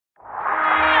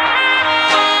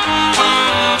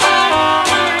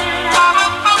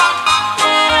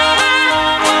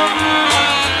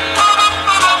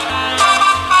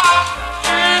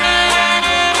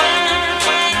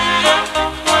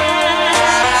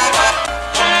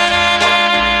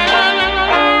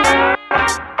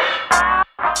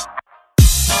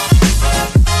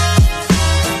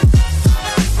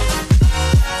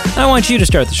want you to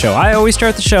start the show. I always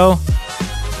start the show.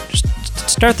 Just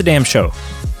start the damn show.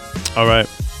 All right.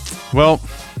 Well,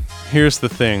 here's the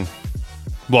thing.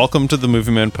 Welcome to the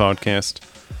Movie Men podcast.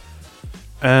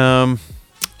 I'm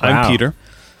Peter.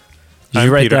 Did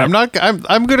you write Peter. that?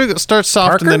 I'm gonna start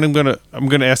soft Parker? and then I'm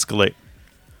gonna escalate.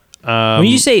 When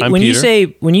you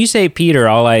say Peter,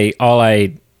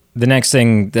 the next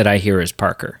thing that I hear is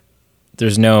Parker.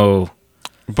 There's no.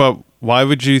 But why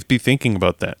would you be thinking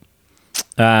about that?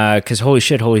 Because holy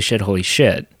shit.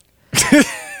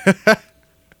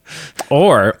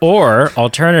 or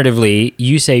alternatively,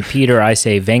 you say Peter, I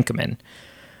say Venkman.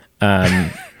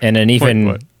 And an even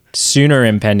what? sooner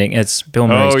impending, it's Bill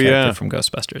Murray's character from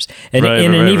Ghostbusters. And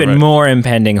Right. more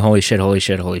impending, holy shit.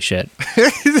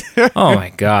 Oh my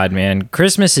God, man.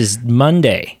 Christmas is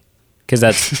Monday. Because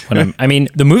that's when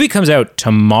the movie comes out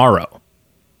tomorrow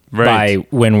by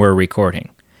when we're recording.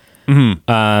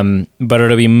 Mm-hmm. But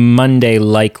it'll be Monday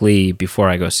likely before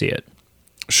I go see it.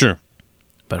 Sure.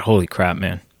 But holy crap,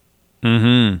 man.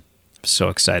 Mm-hmm. So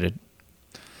excited.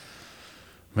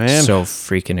 Man. So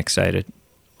freaking excited.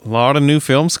 A lot of new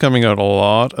films coming out, a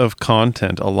lot of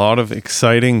content, a lot of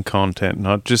exciting content,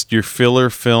 not just your filler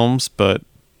films, but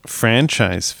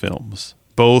franchise films,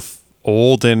 both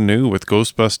old and new, with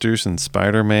Ghostbusters and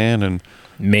Spider-Man and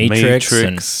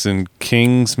Matrix and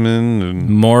Kingsman and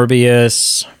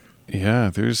Morbius.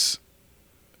 Yeah, it's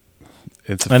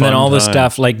a and fun then all the time.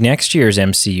 stuff like next year's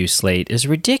MCU slate is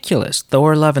ridiculous.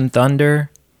 Thor: Love and Thunder.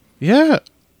 Yeah.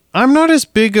 I'm not as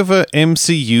big of a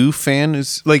MCU fan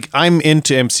as I'm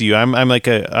into MCU. I'm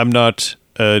not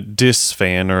a Dis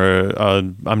fan or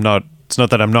I'm not. It's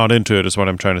not that I'm not into it. Is what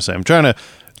I'm trying to say. I'm trying to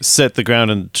set the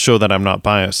ground and show that I'm not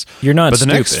biased. You're not. But the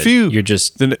stupid. next few, You're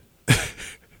just the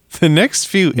next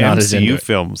few not as into MCU it.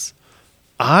 films,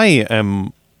 I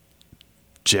am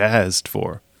jazzed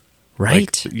for.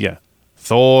 right. Yeah,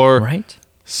 Thor, Right.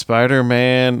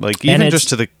 Spider-Man, even just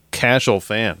to the casual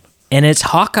fan. And it's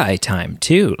Hawkeye time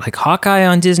too. Like Hawkeye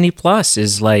on Disney Plus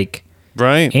is like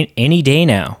Right. any day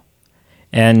now,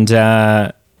 and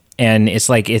it's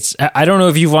like I don't know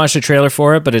if you've watched the trailer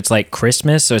for it, but it's like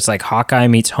Christmas, so it's like Hawkeye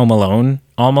meets Home Alone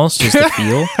almost is the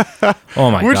feel. Oh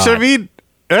my Which, God! I mean,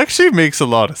 actually makes a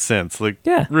lot of sense.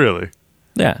 Yeah. Really.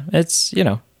 Yeah, it's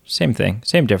same thing,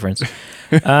 same difference.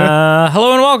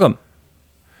 Hello and welcome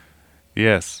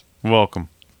Yes. Welcome.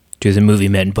 to the Movie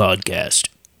Men podcast.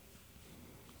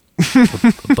 A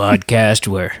podcast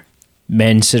where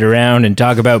men sit around and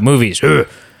talk about movies,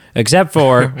 except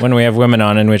for when we have women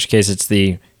on, in which case it's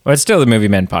still the Movie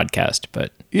Men podcast,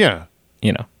 but Yeah.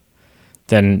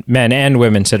 then men and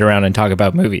women sit around and talk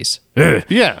about movies.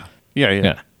 Yeah.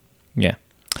 Yeah.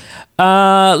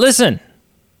 Listen,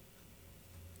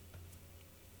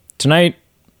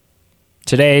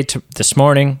 this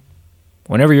morning,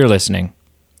 whenever you're listening,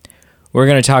 we're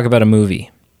going to talk about a movie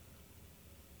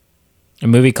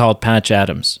called Patch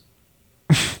Adams.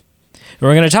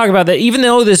 We're going to talk about that, even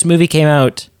though this movie came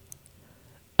out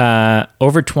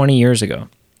over 20 years ago.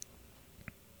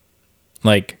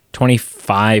 Like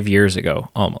 25 years ago,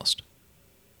 almost.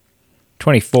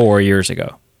 24 years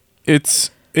ago. It's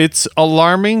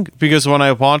alarming because when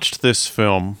I watched this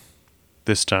film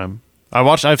this time,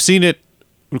 I've seen it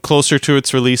closer to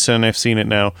its release and I've seen it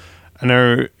now.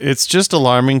 And it's just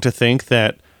alarming to think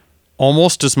that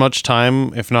almost as much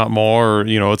time, if not more,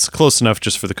 it's close enough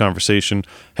just for the conversation,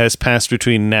 has passed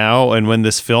between now and when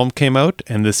this film came out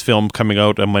and this film coming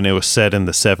out and when it was set in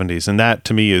the 70s. And that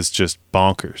to me is just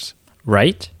bonkers.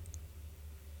 Right?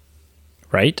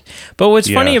 But what's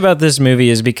funny about this movie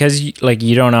is because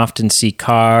you don't often see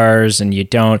cars and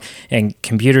and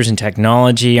computers and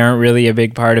technology aren't really a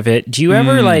big part of it. Do you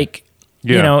ever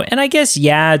and I guess,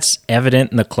 it's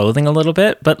evident in the clothing a little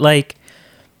bit, but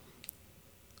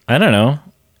I don't know.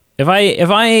 If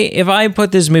I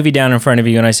put this movie down in front of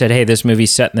you and I said, hey, this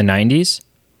movie's set in the 90s,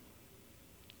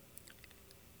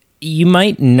 you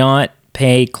might not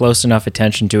pay close enough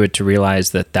attention to it to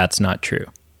realize that that's not true.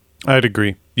 I'd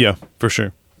agree. Yeah, for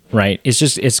sure. Right. It's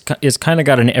just, it's kind of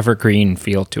got an evergreen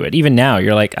feel to it. Even now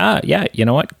you're like, yeah, you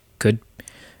know what? Could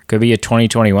be a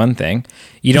 2021 thing.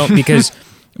 You don't, because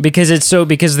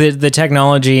the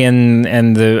technology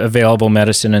and the available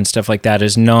medicine and stuff like that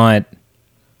is not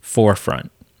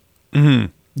forefront. Mm-hmm.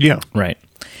 Yeah. Right.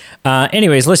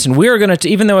 Anyways, listen, we're going to,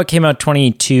 even though it came out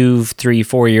 22, 3,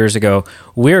 4 years ago,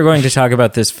 we're going to talk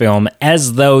about this film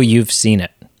as though you've seen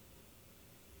it.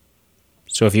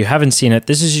 So if you haven't seen it,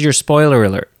 this is your spoiler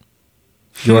alert.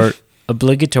 Your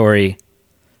obligatory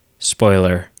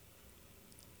spoiler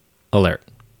alert.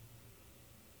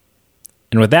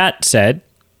 And with that said,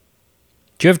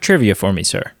 do you have trivia for me,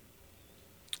 sir?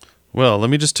 Well, let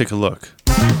me just take a look.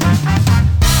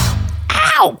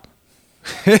 Ow!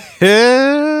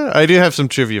 I do have some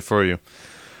trivia for you.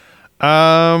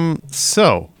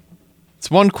 So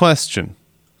it's one question,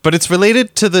 but it's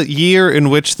related to the year in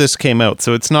which this came out.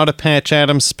 So it's not a Patch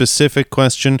Adams specific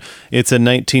question. It's a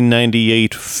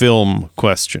 1998 film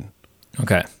question.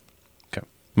 Okay. Okay.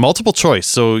 Multiple choice.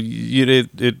 So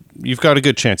you've got a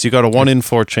good chance. You got a 1 in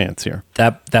 4 chance here.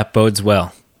 That bodes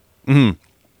well.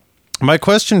 My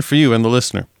question for you and the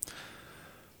listener.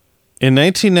 In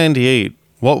 1998,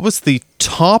 what was the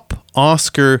top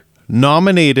Oscar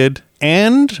nominated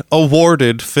and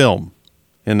awarded film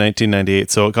in 1998?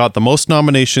 So it got the most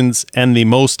nominations and the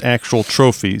most actual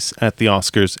trophies at the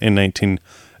Oscars in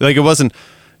it wasn't,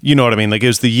 you know what I mean? Like, it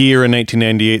was the year in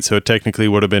 1998, so it technically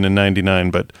would have been in 99,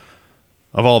 but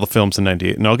of all the films in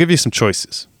 98. And I'll give you some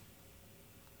choices.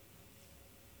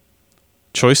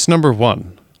 Choice number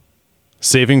 1,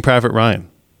 Saving Private Ryan.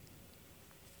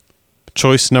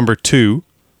 Choice number 2,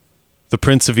 The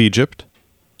Prince of Egypt.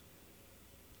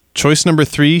 Choice number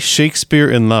 3, Shakespeare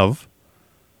in Love.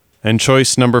 And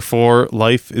choice number 4,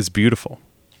 Life is Beautiful.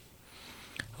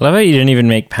 I love how you didn't even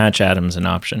make Patch Adams an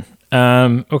option.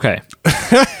 Okay.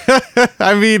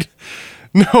 I mean,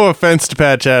 no offense to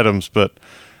Patch Adams, but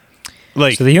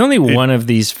like... So the only one of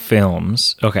these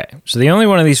films... Okay. So the only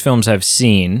one of these films I've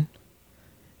seen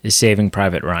is Saving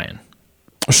Private Ryan.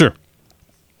 Sure.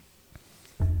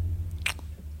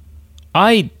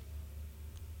 I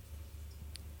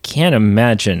can't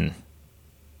imagine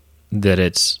that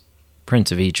it's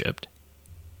Prince of Egypt.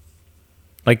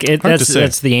 Like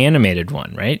that's the animated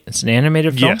one, right? It's an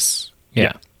animated film. Yes.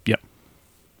 Yeah. Yep.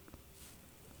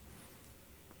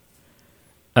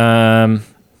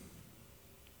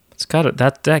 It's got it.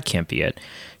 That can't be it.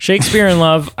 Shakespeare in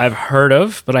Love, I've heard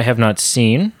of, but I have not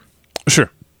seen. Sure.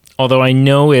 Although I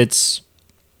know it's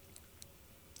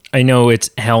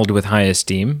held with high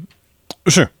esteem.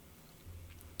 Sure.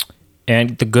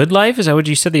 And The Good Life, is that what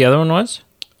you said the other one was?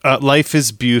 Life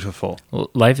is Beautiful.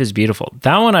 Life is Beautiful.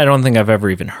 That one I don't think I've ever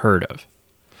even heard of.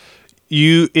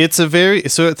 I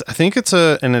think it's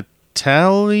an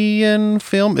Italian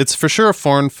film. It's for sure a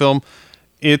foreign film.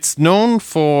 It's known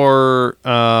for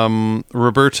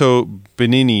Roberto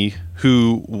Benigni,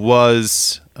 who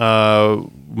was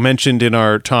mentioned in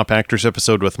our Top Actors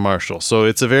episode with Marshall. So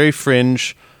it's a very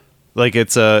fringe, like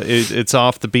it's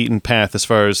off the beaten path as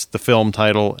far as the film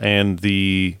title and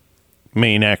the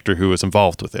main actor who was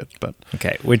involved with it. But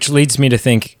okay, which leads me to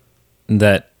think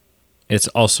that it's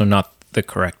also not the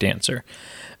correct answer.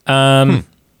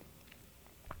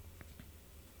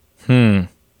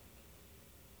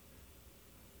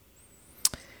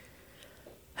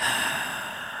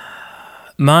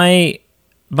 My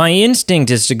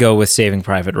instinct is to go with Saving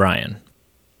Private Ryan.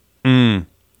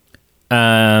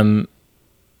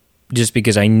 Just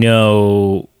because I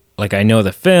know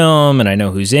the film and I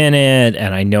know who's in it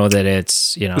and I know that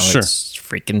it's, Sure. it's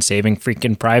freaking Saving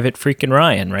freaking Private freaking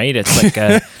Ryan, right? It's like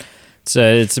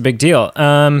it's a big deal.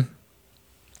 But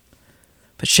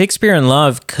Shakespeare in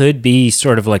Love could be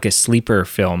sort of like a sleeper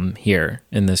film here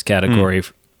in this category.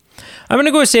 I'm going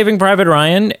to go with Saving Private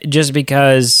Ryan just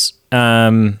because,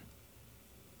 although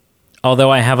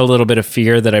I have a little bit of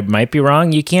fear that I might be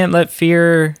wrong, you can't let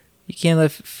fear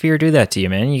do that to you,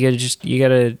 man. You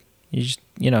gotta,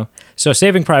 So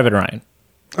Saving Private Ryan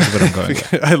is what I'm going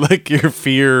with. I like your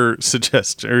fear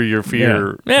suggestion or your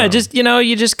fear. Yeah,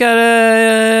 you just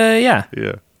gotta,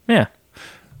 Yeah.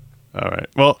 All right.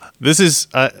 Well, this is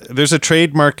there's a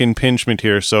trademark impingement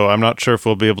here, so I'm not sure if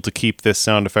we'll be able to keep this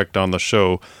sound effect on the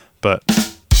show, but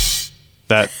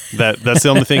that's the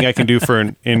only thing I can do for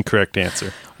an incorrect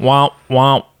answer. Wow,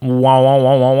 wow, wow,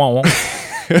 wow, wow, wow,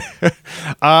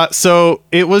 wow. So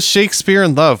it was Shakespeare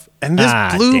in Love, and this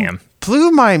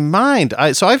blew my mind.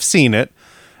 So I've seen it,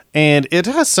 and it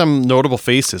has some notable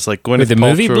faces, like Gwyneth Paltrow. The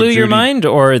movie blew your mind,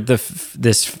 or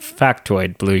this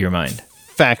factoid blew your mind?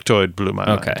 Factoid blew my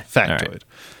mind. Okay. Factoid. Right.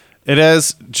 It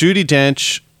has Judi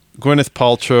Dench, Gwyneth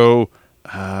Paltrow,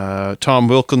 Tom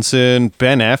Wilkinson,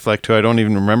 Ben Affleck, who I don't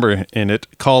even remember in it,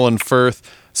 Colin Firth.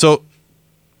 So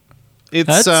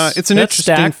it's an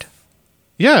interesting. Stacked.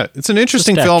 Yeah, it's an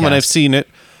interesting film, and I've seen it.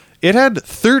 It had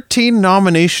 13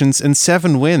 nominations and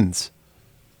 7 wins.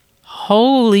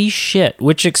 Holy shit!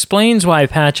 Which explains why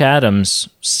Patch Adams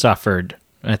suffered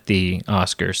at the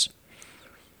Oscars.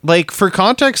 Like, for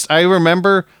context, I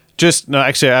remember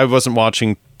actually, I wasn't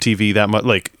watching TV that much.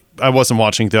 Like, I wasn't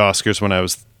watching the Oscars when I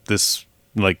was this,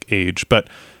 age. But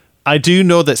I do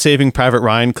know that Saving Private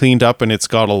Ryan cleaned up, and it's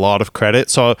got a lot of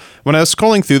credit. So when I was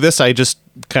scrolling through this, I just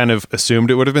kind of assumed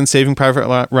it would have been Saving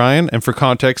Private Ryan. And for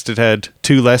context, it had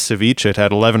 2 less of each. It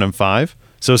had 11 and 5.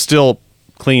 So still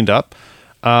cleaned up.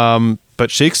 But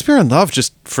Shakespeare in Love,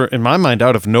 just in my mind,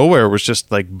 out of nowhere, was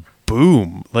just like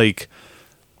boom, like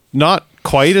not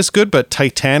quite as good, but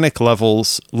Titanic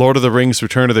levels, Lord of the Rings,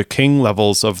 Return of the King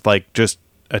levels of like just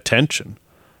attention.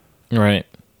 Right.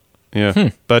 Yeah.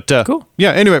 But Cool.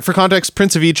 Yeah. Anyway, for context,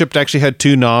 Prince of Egypt actually had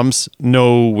 2 noms,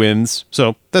 no wins,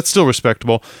 so that's still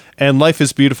respectable. And Life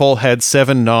is Beautiful had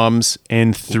 7 noms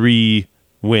and 3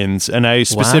 wins. And I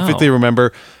specifically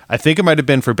remember, I think it might have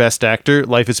been for Best Actor.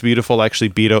 Life is Beautiful actually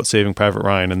beat out Saving Private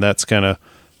Ryan, and that's kind of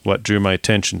what drew my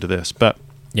attention to this. But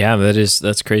Yeah,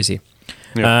 that's crazy.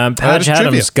 Yeah. Patch That is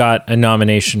Adams got a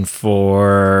nomination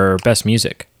for Best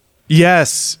Music.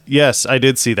 yes, I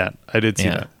did see that.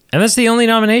 Yeah. And that's the only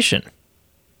nomination.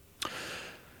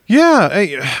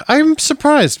 Yeah, I'm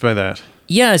surprised by that.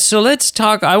 Yeah, so let's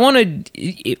talk. I want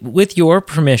to, with your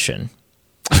permission,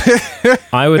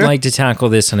 I would like to tackle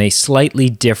this in a slightly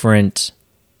different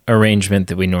arrangement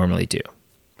that we normally do.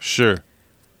 Sure.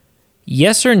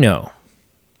 Yes or no?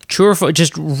 True or false?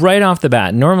 Just right off the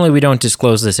bat. Normally we don't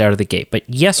disclose this out of the gate, but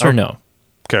yes or no?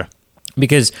 Okay.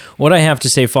 Because what I have to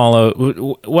say following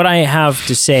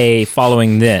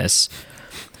this,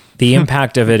 the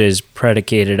impact of it is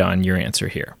predicated on your answer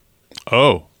here.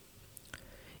 Oh.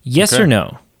 Yes Okay. or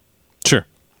no? Sure.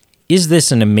 Is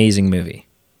this an amazing movie?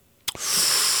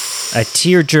 A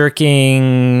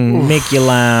tear-jerking, make you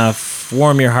laugh,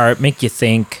 warm your heart, make you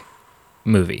think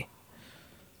movie.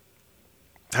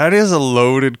 That is a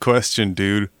loaded question,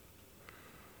 dude.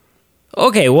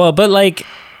 Okay, well, but like,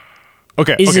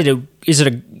 Okay. is it a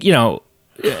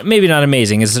maybe not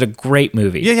amazing? Is it a great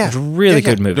movie? Yeah. It's a really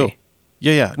good movie. No.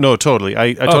 Yeah. No, totally.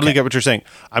 I totally Okay. get what you're saying.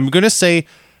 I'm going to say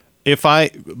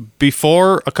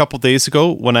before a couple days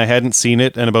ago, when I hadn't seen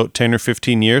it in about 10 or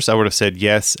 15 years, I would have said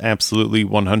yes, absolutely,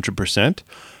 100%.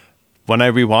 When I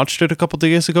rewatched it a couple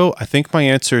days ago, I think my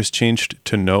answer has changed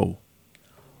to no.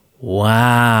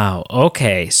 Wow.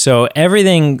 Okay. So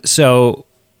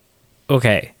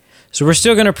okay. So we're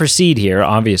still going to proceed here,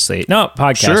 obviously. No,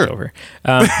 podcast Sure. over.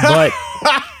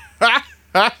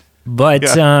 But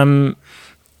Yeah.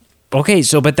 okay.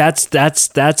 So, but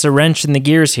that's a wrench in the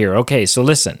gears here. Okay. So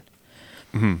listen.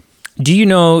 Mm-hmm. Do you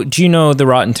know the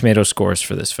Rotten Tomato scores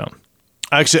for this film?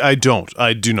 Actually, I don't.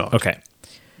 I do not. Okay.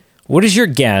 What is your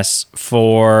guess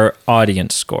for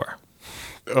audience score?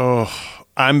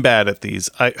 I'm bad at these.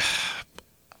 I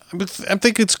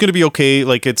think it's going to be okay.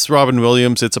 Like, it's Robin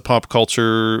Williams. It's a pop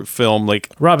culture film. Like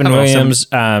Robin I don't know, Williams,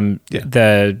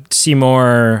 the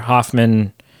Seymour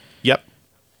Hoffman. Yep.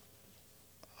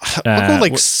 I'll go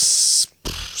like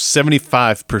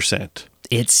 75%.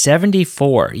 It's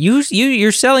 74.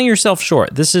 You're selling yourself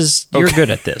short. You're good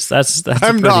at this. That's a I'm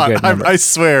pretty not. good number. I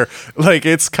swear. Like,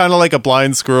 it's kind of like a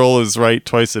blind squirrel is right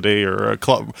twice a day, or a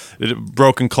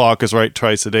broken clock is right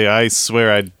twice a day. I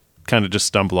swear I'd kind of just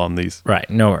stumble on these. Right.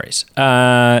 No worries.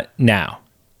 Now,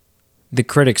 the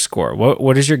critic score.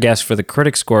 What is your guess for the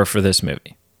critic score for this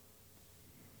movie?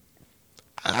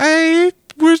 I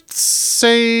would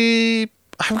say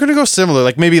I'm going to go similar,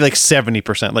 like maybe like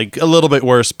 70%, like a little bit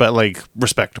worse, but like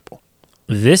respectable.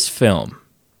 This film,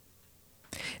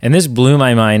 and this blew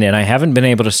my mind, and I haven't been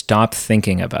able to stop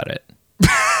thinking about it.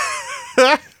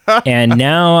 And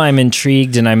now I'm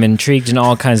intrigued, and I'm intrigued in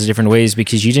all kinds of different ways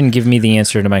because you didn't give me the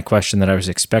answer to my question that I was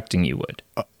expecting you would.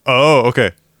 Oh,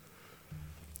 okay.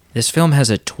 This film has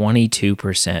a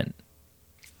 22%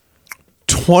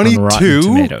 22? on Rotten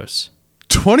Tomatoes.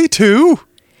 22?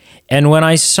 And when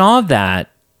I saw that,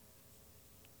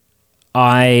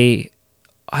 I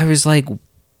was like,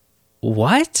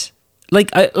 what?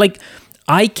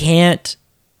 I can't.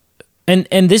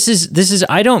 And this is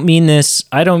I don't mean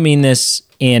this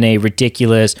in a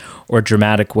ridiculous or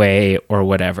dramatic way or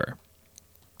whatever.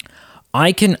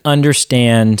 I can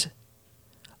understand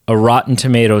a Rotten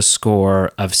Tomatoes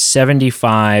score of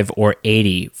 75 or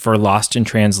 80 for Lost in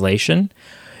Translation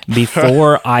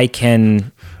before I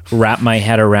can wrap my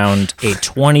head around a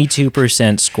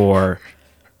 22% score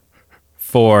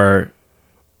for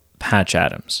Patch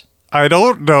Adams. I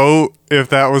don't know if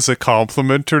that was a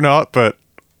compliment or not, but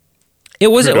It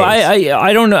was. Who knows?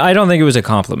 I don't know. I don't think it was a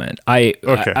compliment.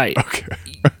 okay.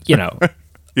 You know,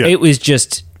 Yeah. it was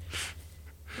just.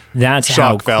 That's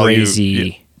Shock how value,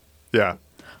 crazy. yeah.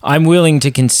 I'm willing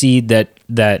to concede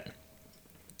that.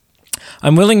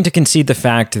 I'm willing to concede the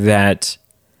fact that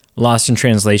Lost in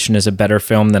Translation is a better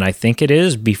film than I think it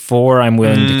is. Before I'm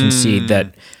willing to concede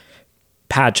that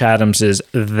Patch Adams is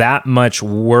that much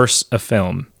worse a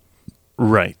film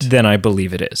Right. than I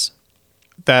believe it is.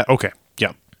 That okay.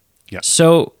 Yeah.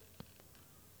 So,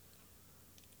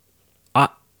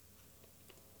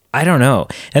 I don't know.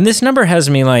 And this number has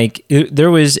me like, there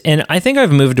was, and I think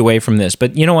I've moved away from this,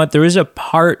 but you know what? There is a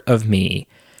part of me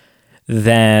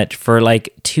that for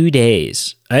like 2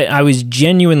 days, I was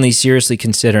genuinely seriously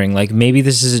considering, like, maybe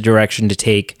this is a direction to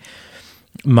take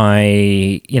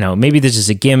maybe this is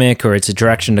a gimmick or it's a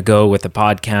direction to go with the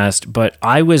podcast. But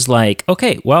I was like,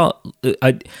 okay, well,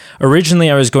 originally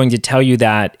I was going to tell you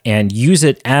that and use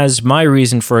it as my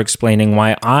reason for explaining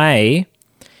why I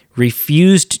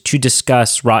refused to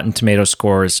discuss Rotten Tomato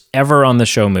scores ever on the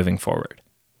show moving forward.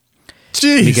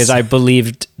 Jeez. Because I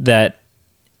believed that,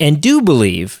 and do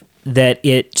believe, that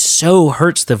it so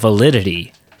hurts the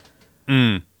validity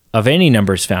of any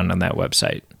numbers found on that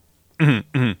website.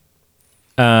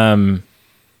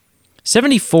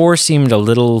 74 seemed a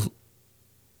little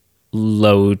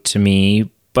low to me,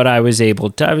 but I was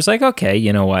like, okay,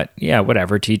 you know what? Yeah,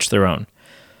 whatever, teach their own.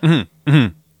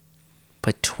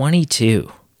 But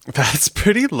 22... That's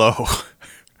pretty low.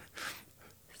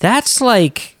 That's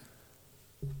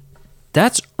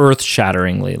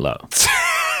earth-shatteringly low.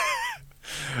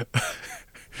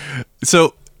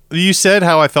 So you said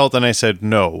how I felt and I said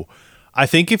no. I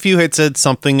think if you had said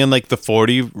something in like the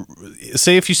 40,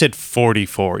 say if you said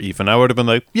 44 even, I would have been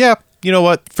like, yeah, you know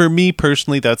what? For me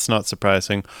personally, that's not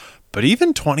surprising. But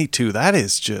even 22, that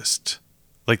is just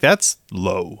like, that's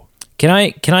low. Can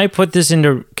I put this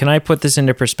into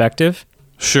perspective?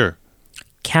 Sure.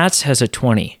 Cats has a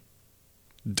 20.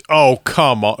 Oh,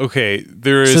 come on. Okay,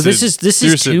 there is. So this is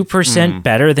 2%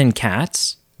 better than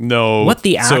Cats? No. What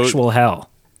the actual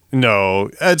hell? No.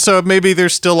 And so maybe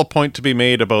there's still a point to be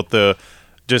made about the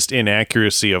just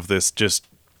inaccuracy of this. Just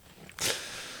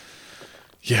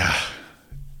yeah.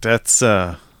 That's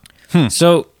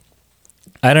So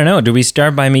I don't know. Do we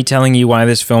start by me telling you why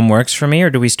this film works for me, or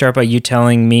do we start by you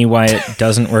telling me why it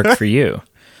doesn't work for you?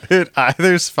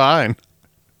 Either's fine.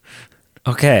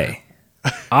 Okay.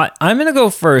 I'm going to go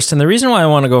first. And the reason why I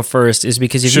want to go first is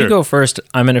because if you go first,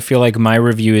 I'm going to feel like my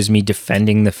review is me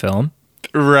defending the film.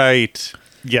 Right.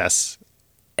 Yes.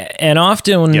 And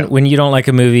often when you don't like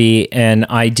a movie and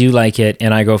I do like it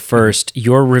and I go first,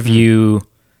 your review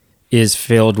is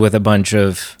filled with a bunch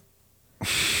of,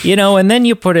 and then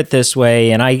you put it this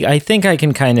way. And I think I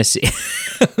can kind of see,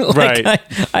 like right.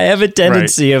 I have a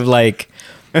tendency of like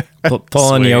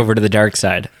pulling you over to the dark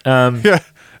side. Yeah.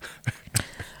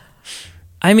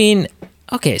 I mean,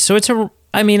 okay, so it's a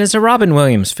Robin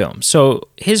Williams film. So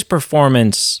his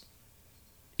performance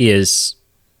is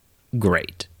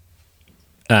great.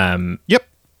 Yep.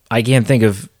 I can't think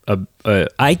of and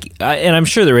I'm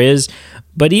sure there is,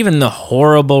 but even the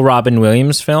horrible Robin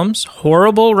Williams films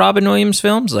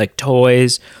like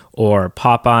Toys or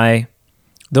Popeye,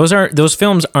 those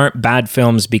films aren't bad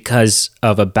films because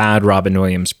of a bad Robin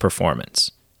Williams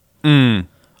performance. I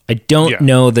don't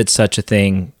know that such a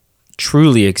thing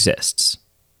truly exists.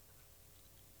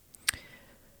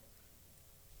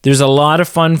 There's a lot of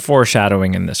fun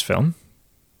foreshadowing in this film.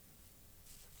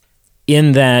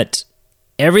 In that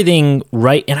everything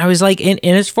right, and I was like, and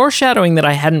it's foreshadowing that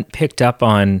I hadn't picked up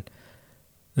on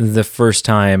the first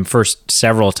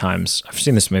several times. I've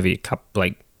seen this movie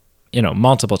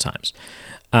multiple times.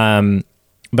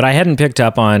 But I hadn't picked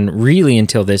up on really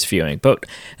until this viewing. But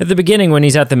at the beginning, when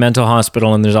he's at the mental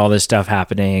hospital and there's all this stuff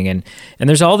happening, and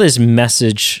there's all this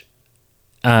messaging,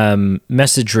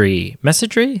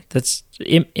 that's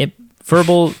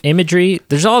verbal imagery.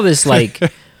 There's all this like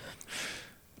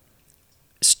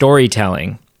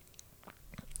storytelling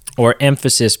or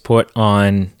emphasis put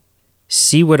on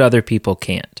see what other people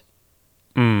can't.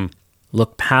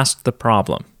 Look past the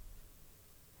problem.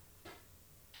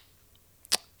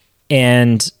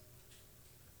 And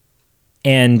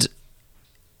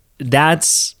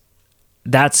that's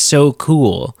so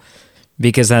cool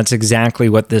because that's exactly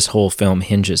what this whole film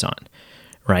hinges on,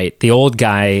 right? The old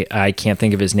guy, I can't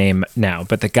think of his name now,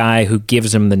 but the guy who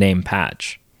gives him the name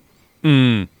Patch,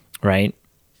 right?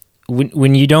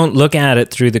 When you don't look at it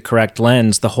through the correct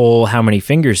lens, the whole how many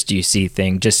fingers do you see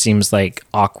thing just seems like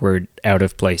awkward, out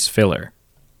of place filler.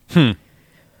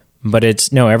 But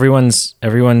it's, no, everyone's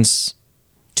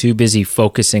too busy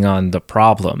focusing on the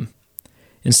problem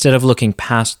instead of looking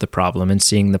past the problem and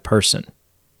seeing the person.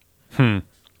 Don't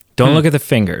look at the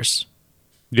fingers.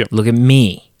 Yep. Look at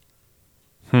me.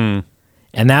 And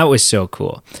that was so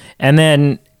cool. And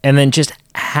then just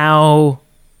how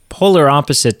polar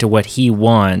opposite to what he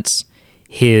wants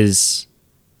the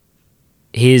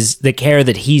care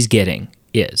that he's getting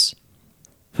is.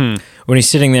 When he's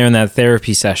sitting there in that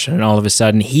therapy session and all of a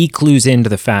sudden he clues into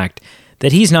the fact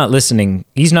that he's not listening,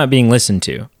 he's not being listened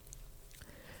to.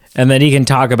 And that he can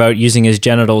talk about using his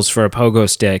genitals for a pogo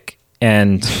stick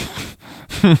and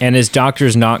and his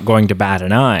doctor's not going to bat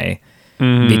an eye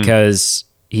because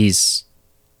he's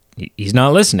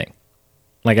not listening,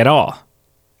 like, at all.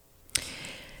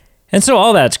 And so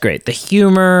all that's great. The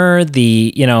humor, I'm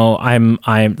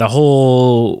the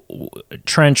whole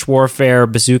trench warfare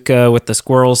bazooka with the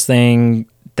squirrels thing,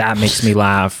 that makes me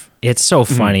laugh. It's so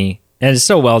funny and it's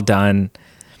so well done.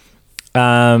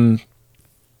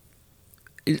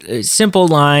 Simple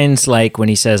lines like when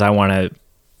he says, I want to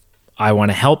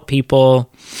help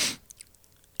people,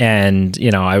 and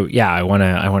I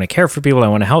want to care for people, I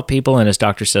want to help people, and his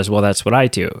doctor says, well, that's what I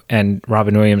do. And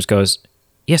Robin Williams goes,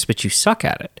 yes, but you suck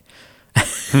at it.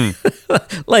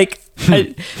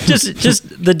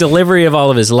 Just the delivery of all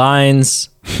of his lines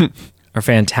are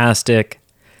fantastic.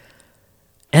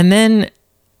 And then,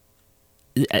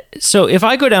 so if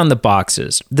I go down the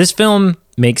boxes, this film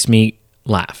makes me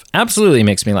laugh. Absolutely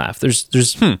makes me laugh.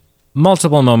 There's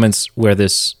multiple moments where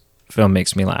this film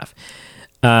makes me laugh.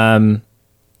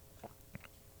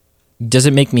 Does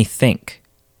it make me think?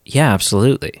 Yeah,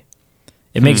 absolutely.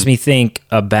 It makes me think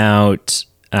about,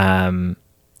 I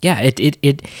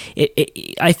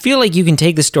feel like you can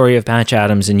take the story of Patch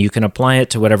Adams and you can apply it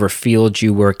to whatever field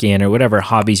you work in or whatever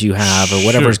hobbies you have or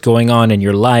whatever's going on in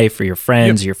your life or your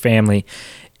friends, your family.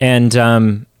 And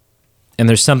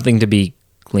there's something to be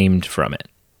gleaned from it.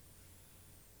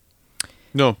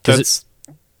 No,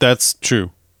 that's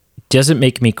true. Does it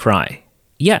make me cry?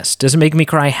 Yes. Does it make me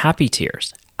cry happy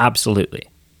tears? Absolutely.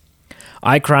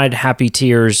 I cried happy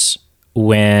tears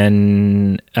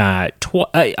when I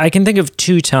can think of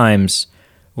 2 times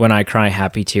when I cry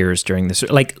happy tears during this,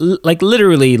 like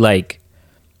literally like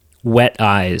wet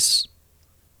eyes,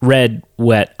 red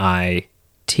wet eye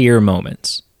tear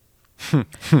moments.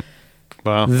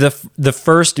 Wow. The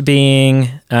first being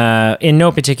in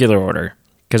no particular order,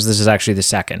 because this is actually the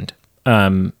second.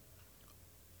 When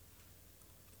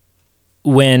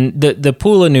the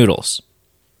pool of noodles.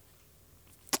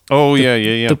 Oh,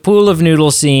 yeah. The pool of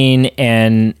noodle scene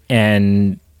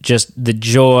and just the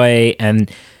joy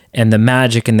and the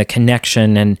magic and the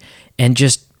connection and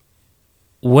just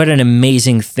what an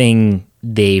amazing thing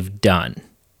they've done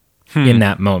in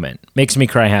that moment. Makes me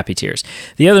cry happy tears.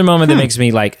 The other moment that makes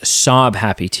me like sob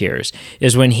happy tears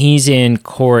is when he's in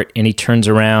court and he turns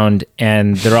around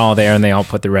and they're all there and they all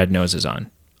put the red noses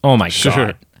on. Oh my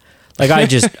God. Like I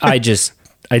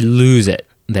lose it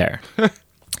there.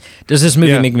 Does this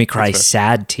movie make me cry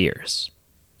sad tears?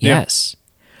 Yes.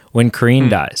 When Kareen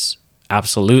dies,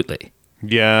 absolutely.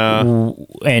 Yeah.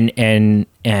 And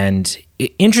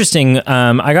interesting,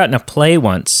 I got in a play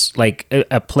once, like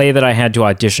a play that I had to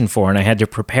audition for, and I had to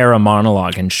prepare a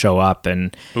monologue and show up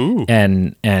and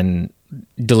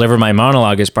deliver my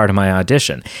monologue as part of my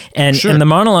audition. And the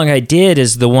monologue I did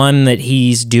is the one that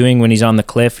he's doing when he's on the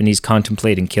cliff and he's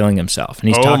contemplating killing himself, and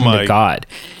he's talking to God,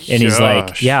 and he's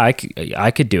like, yeah, I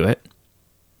could do it.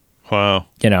 Wow.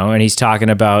 And he's talking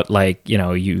about like,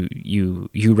 you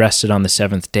rested on the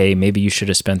 7th day. Maybe you should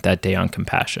have spent that day on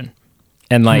compassion.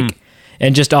 And like,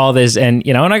 and just all this, and,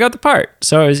 and I got the part.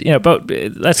 So I was, but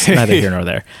that's neither here nor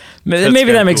there.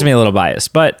 Maybe that makes me a little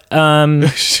biased, but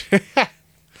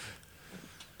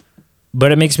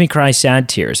it makes me cry sad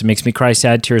tears. It makes me cry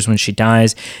sad tears when she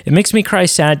dies. It makes me cry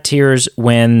sad tears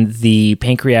when the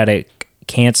pancreatic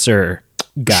cancer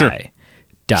guy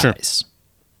dies.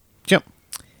 Yep.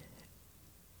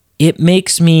 It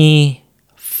makes me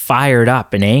fired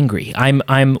up and angry.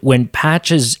 I'm when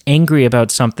Patch is angry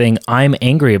about something, I'm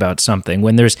angry about something.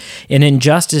 When there's an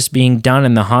injustice being done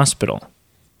in the hospital,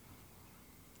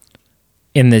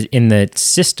 in the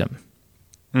system,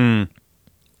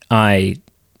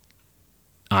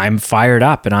 I'm fired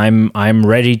up and I'm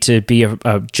ready to be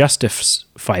a justice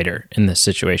fighter in this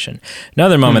situation.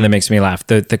 Another moment that makes me laugh,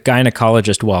 the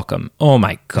gynecologist welcome. Oh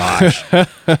my gosh.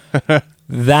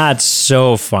 That's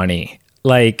so funny.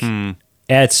 Like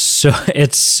it's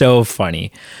so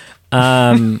funny.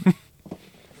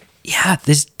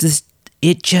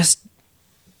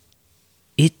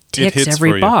 It ticks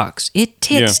every box. It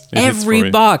ticks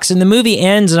every box. And the movie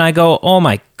ends and I go, oh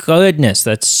my goodness,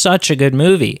 that's such a good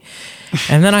movie.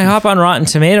 And then I hop on Rotten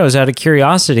Tomatoes out of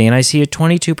curiosity and I see a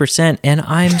 22% and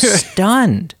I'm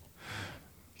stunned.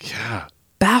 Yeah.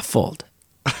 Baffled.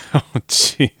 Oh,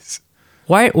 jeez.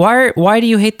 Why do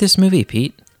you hate this movie,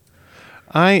 Pete?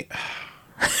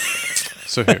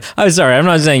 So here. I'm sorry, I'm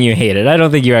not saying you hate it. I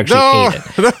don't think you actually hate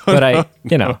it. But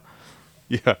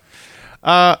Yeah.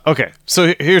 Okay,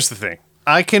 so here's the thing.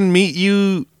 I can meet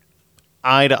you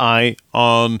eye to eye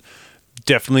on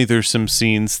definitely there's some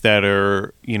scenes that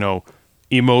are,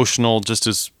 emotional just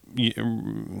as...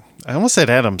 I almost said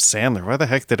Adam Sandler. Why the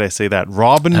heck did I say that?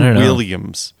 Robin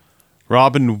Williams.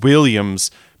 Robin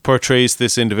Williams portrays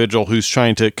this individual who's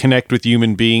trying to connect with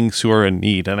human beings who are in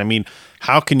need. And I mean,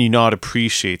 how can you not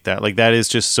appreciate that? Like, that is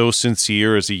just so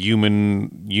sincere as a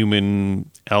human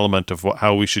element of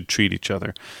how we should treat each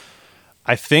other.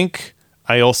 I think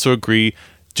I also agree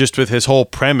just with his whole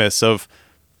premise of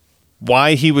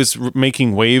why he was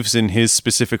making waves in his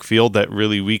specific field that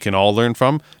really we can all learn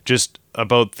from, just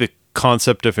about the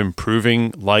concept of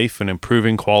improving life and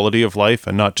improving quality of life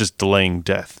and not just delaying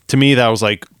death. To me, that was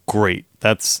like, great.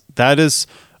 That is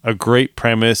a great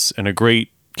premise and a great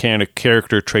kind of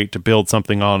character trait to build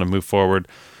something on and move forward.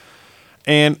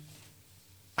 And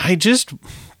I just,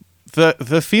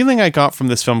 the feeling I got from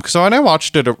this film, because when I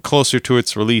watched it closer to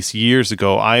its release years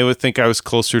ago, I would think I was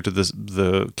closer to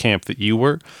the camp that you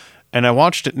were. And I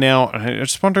watched it now, and I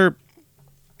just wonder,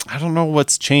 I don't know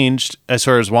what's changed as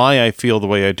far as why I feel the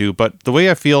way I do, but the way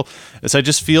I feel is I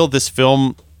just feel this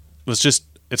film was just,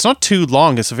 it's not too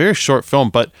long, it's a very short film,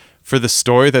 but for the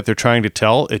story that they're trying to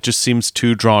tell, it just seems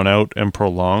too drawn out and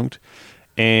prolonged.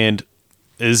 And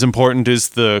as important as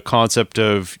the concept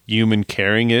of human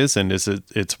caring is, and it's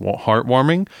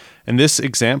heartwarming, in this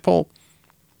example,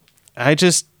 I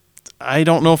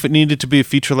don't know if it needed to be a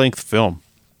feature-length film.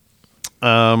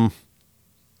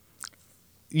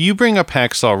 You bring up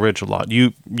Hacksaw Ridge a lot.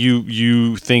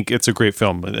 You think it's a great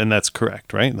film, and that's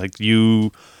correct, right? Like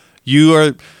you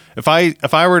are. If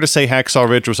I were to say Hacksaw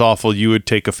Ridge was awful, you would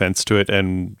take offense to it,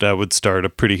 and that would start a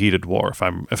pretty heated war.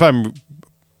 If I'm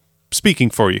speaking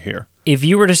for you here. If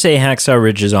you were to say Hacksaw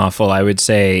Ridge is awful, I would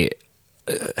say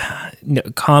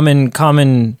common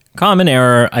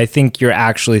error. I think you're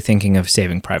actually thinking of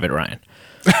Saving Private Ryan.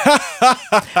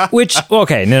 Which,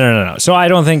 okay, no. So I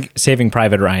don't think Saving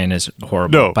Private Ryan is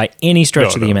horrible by any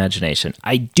stretch of the imagination.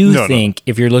 I do think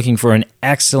if you're looking for an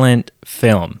excellent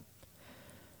film,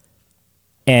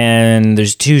 and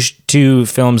there's two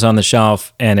films on the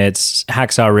shelf, and it's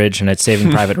Hacksaw Ridge and it's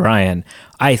Saving Private Ryan,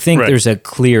 I think there's a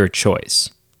clear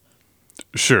choice.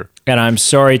 Sure. And I'm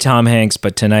sorry, Tom Hanks,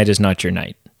 but tonight is not your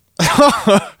night.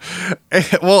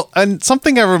 Well, and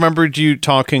something I remembered you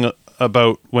talking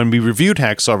about when we reviewed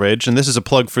Hacksaw Ridge, and this is a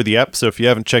plug for the ep, so if you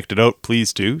haven't checked it out,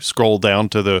 please do. Scroll down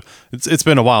to it's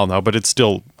been a while now, but it's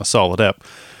still a solid ep.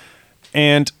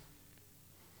 And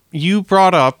you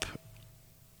brought up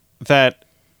that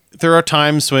there are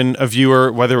times when a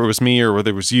viewer, whether it was me or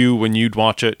whether it was you, when you'd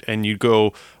watch it and you'd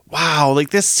go, wow, like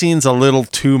this scene's a little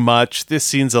too much. This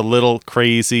scene's a little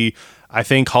crazy. I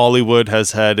think Hollywood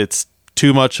has had its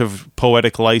too much of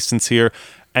poetic license here.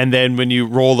 And then when you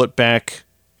roll it back,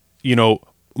 you know,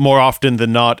 more often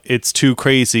than not, it's too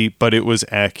crazy, but it was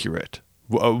accurate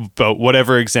about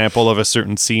whatever example of a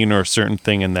certain scene or a certain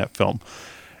thing in that film.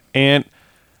 And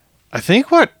I think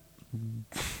what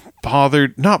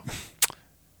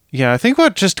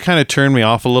just kind of turned me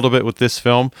off a little bit with this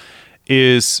film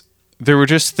is there were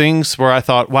just things where I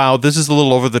thought, wow, this is a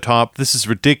little over the top. This is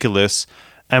ridiculous.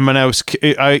 And when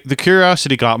the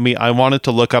curiosity got me, I wanted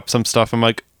to look up some stuff. I'm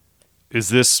like, is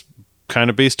this kind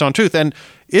of based on truth? And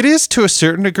it is to a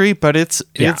certain degree, but it's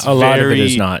a lot of it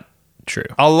is not true.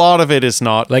 A lot of it is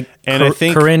not. Like, and I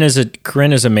think Corinne is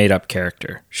a made up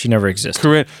character. She never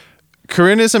existed.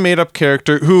 Corinne is a made up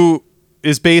character who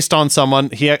is based on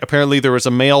someone. Apparently there was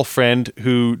a male friend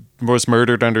who was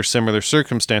murdered under similar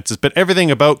circumstances. But everything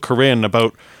about Corinne,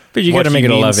 but you got to make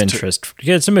it a love interest.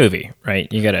 It's a movie,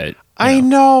 right? You got to. I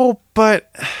know,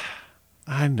 but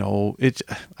I know it.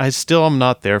 I still am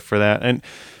not there for that, and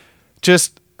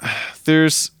just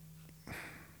there's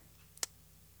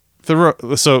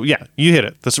so yeah, you hit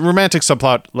it. This romantic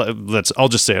subplot. I'll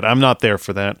just say it. I'm not there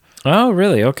for that. Oh,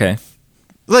 really? Okay.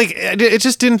 Like, it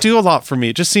just didn't do a lot for me.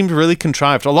 It just seemed really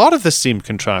contrived. A lot of this seemed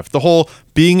contrived. The whole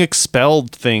being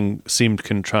expelled thing seemed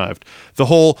contrived. The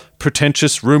whole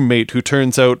pretentious roommate who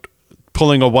turns out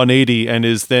pulling a 180 and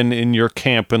is then in your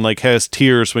camp and like has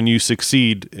tears when you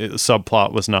succeed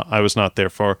subplot I was not there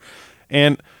for.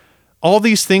 And all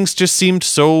these things just seemed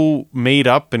so made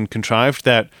up and contrived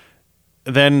that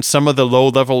then some of the low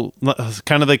level,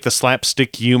 kind of like the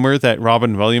slapstick humor that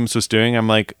Robin Williams was doing, I'm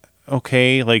like,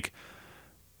 okay, like,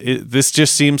 this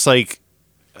just seems like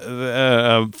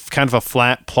kind of a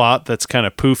flat plot that's kind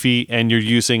of poofy, and you're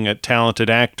using a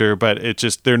talented actor, but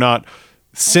they're not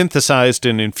synthesized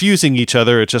and infusing each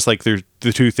other. It's just like the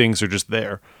two things are just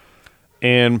there.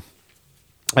 And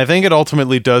I think it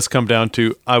ultimately does come down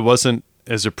to I wasn't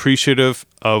as appreciative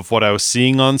of what I was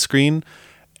seeing on screen,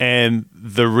 and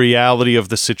the reality of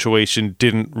the situation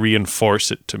didn't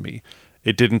reinforce it to me.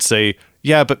 It didn't say,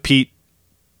 yeah, but Pete,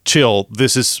 chill.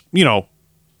 This is,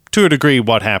 to a degree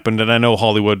what happened, and I know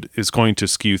Hollywood is going to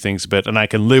skew things a bit, and I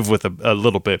can live with a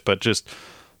little bit, but just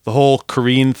the whole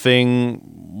Korean thing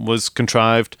was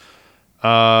contrived.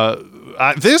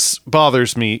 This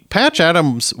bothers me. Patch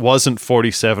Adams wasn't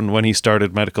 47 when he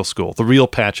started medical school. The real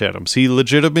Patch Adams. He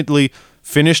legitimately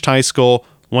finished high school,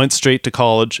 went straight to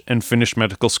college, and finished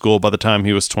medical school by the time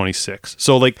he was 26.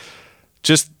 So, like,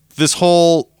 just this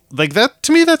whole, like, that,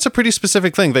 to me, that's a pretty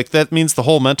specific thing. Like, that means the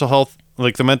whole mental health,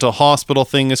 like, the mental hospital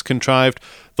thing is contrived.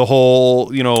 The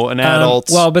whole, you know, an adult.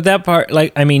 Well, but that part,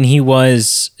 like, I mean, he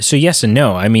was, so yes and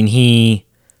no. I mean, he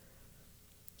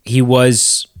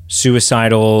was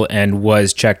suicidal and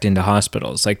was checked into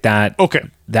hospitals. Like, that. Okay.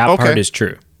 That part is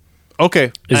true.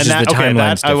 Okay. It's just the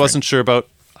timeline's that I wasn't sure about.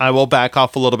 I will back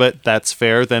off a little bit. That's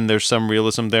fair. Then there's some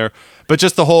realism there. But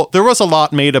just the whole, there was a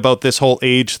lot made about this whole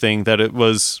age thing that it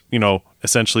was, you know,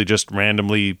 essentially just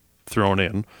randomly thrown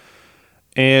in.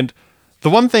 And the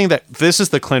one thing that, this is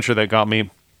the clincher that got me.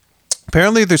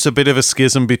 Apparently there's a bit of a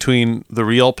schism between the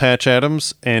real Patch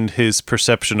Adams and his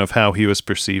perception of how he was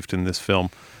perceived in this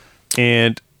film.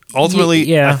 And ultimately,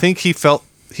 yeah. I think he felt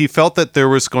that there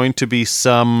was going to be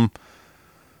some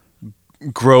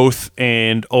growth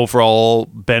and overall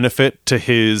benefit to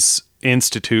his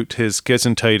institute, his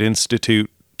Gesundheit Institute,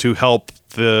 to help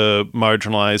the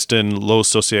marginalized and low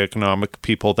socioeconomic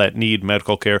people that need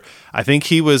medical care. I think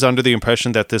he was under the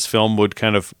impression that this film would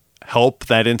kind of help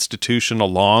that institution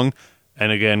along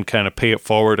and, again, kind of pay it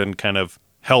forward and kind of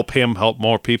help him help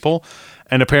more people.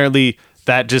 And apparently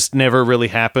that just never really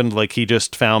happened. Like, he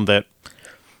just found that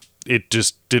it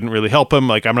just didn't really help him.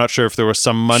 Like, I'm not sure if there was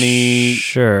some money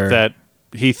that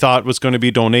he thought was going to be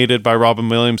donated by Robin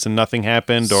Williams and nothing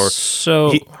happened, or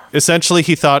so essentially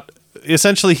he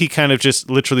kind of just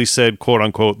literally said, quote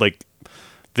unquote, like,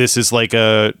 this is like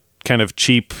a kind of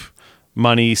cheap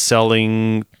money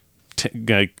selling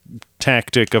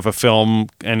tactic of a film,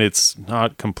 and it's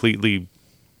not completely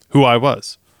who I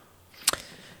was.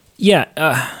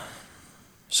 Yeah.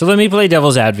 So let me play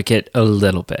devil's advocate a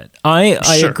little bit. I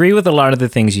agree with a lot of the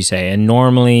things you say, and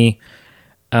normally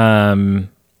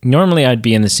I'd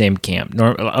be in the same camp.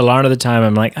 A lot of the time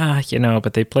I'm like, you know,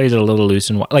 but they played it a little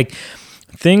loose and like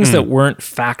things that weren't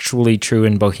factually true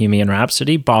in Bohemian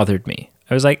Rhapsody bothered me.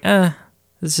 I was like,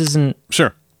 this isn't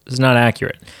sure. This is not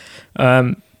accurate.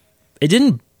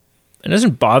 It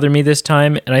doesn't bother me this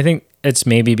time, and I think it's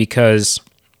maybe because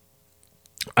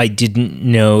I didn't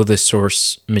know the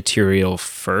source material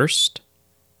first.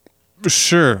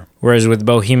 Sure. Whereas with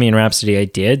Bohemian Rhapsody, I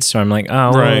did. So I'm like,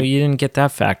 oh, well, you didn't get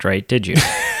that fact right, did you?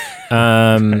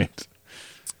 Right.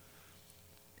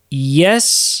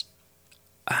 Yes.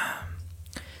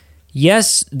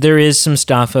 Yes, there is some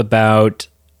stuff about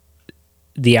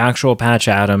the actual Patch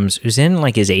Adams, who's in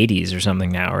like his 80s or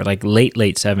something now, or like late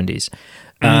 70s.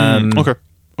 Okay.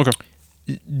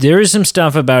 There is some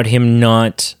stuff about him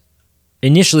not...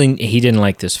 Initially, he didn't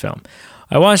like this film.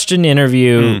 I watched an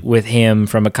interview with him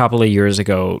from a couple of years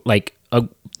ago. Like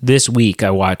this week,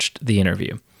 I watched the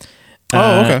interview.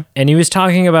 Okay. And he was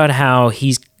talking about how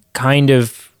he's kind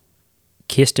of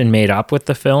kissed and made up with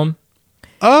the film.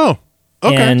 Oh,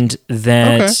 okay. And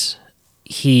that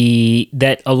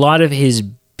that a lot of his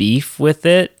beef with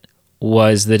it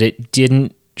was that it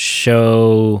didn't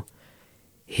show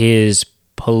his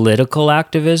political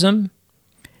activism.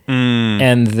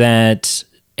 And that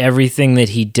everything that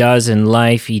he does in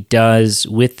life, he does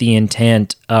with the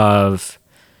intent of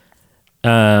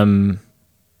creating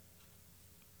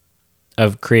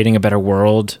a better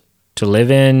world to live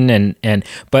in,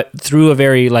 but through a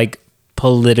very like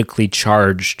politically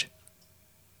charged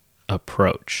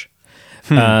approach.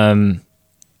 And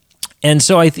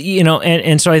so I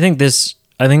think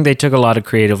they took a lot of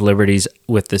creative liberties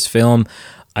with this film.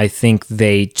 I think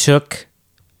they took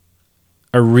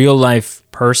a real life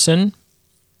person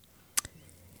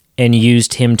and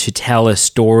used him to tell a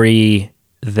story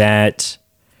that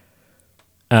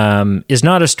is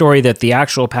not a story that the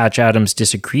actual Patch Adams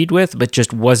disagreed with, but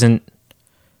just wasn't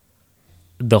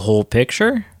the whole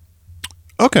picture.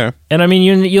 Okay. And I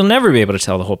mean, you'll never be able to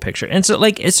tell the whole picture. And so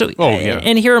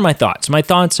and here are my thoughts. My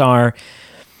thoughts are,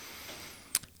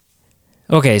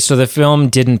 okay, so the film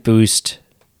didn't boost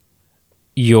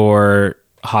your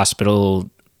hospital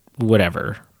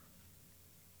whatever.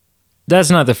 That's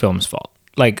not the film's fault.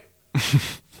 Like,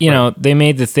 you know, they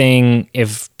made the thing.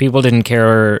 If people didn't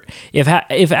care, if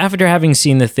after having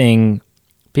seen the thing,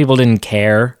 people didn't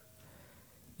care,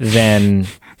 then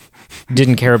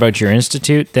didn't care about your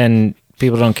institute, then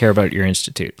people don't care about your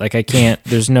institute. Like, I can't.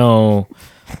 There's no.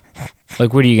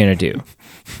 Like, what are you gonna do?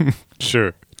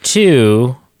 Sure.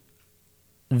 Two,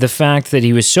 the fact that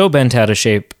he was so bent out of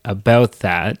shape about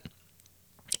that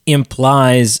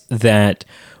implies that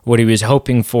what he was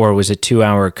hoping for was a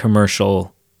 2-hour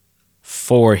commercial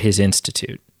for his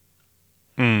institute,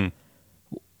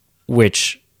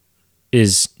 which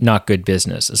is not good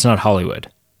business. It's not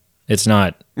Hollywood. It's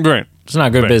not Right. It's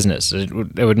not good Right. business. It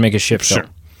would make a shit film. Sure.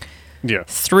 Yeah.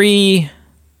 3,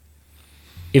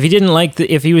 if he didn't like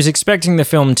if he was expecting the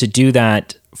film to do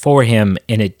that for him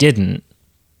and it didn't,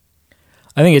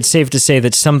 I think it's safe to say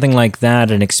that something like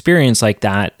that, an experience like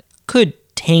that, could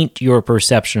taint your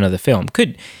perception of the film,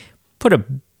 could put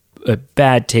a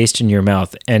bad taste in your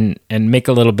mouth and make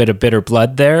a little bit of bitter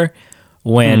blood there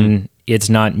when it's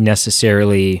not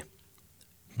necessarily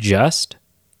just.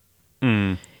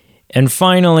 And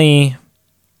finally,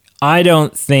 I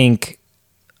don't think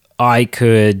I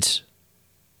could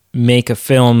make a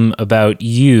film about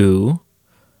you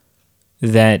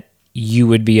that you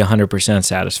would be 100%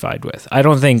 satisfied with. I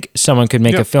don't think someone could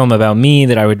make a film about me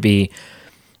that I would be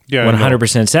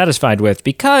 100% satisfied with,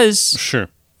 because Sure.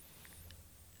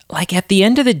 like at the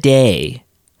end of the day,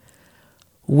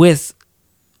 with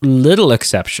little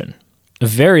exception,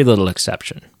 very little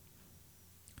exception,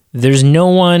 there's no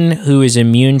one who is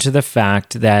immune to the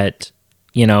fact that,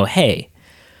 you know, hey,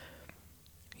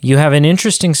 you have an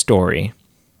interesting story.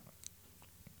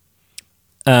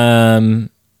 You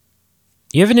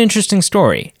have an interesting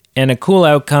story and a cool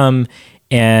outcome,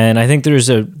 and I think there's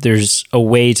a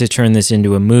way to turn this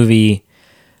into a movie.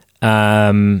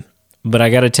 But I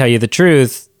got to tell you the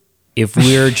truth, if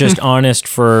we're just honest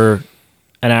for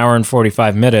an hour and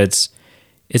 45 minutes,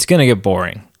 it's going to get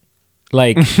boring.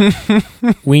 Like,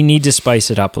 we need to spice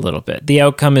it up a little bit. The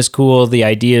outcome is cool. The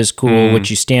idea is cool. What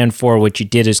you stand for, what you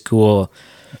did is cool.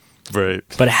 Right.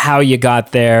 But how you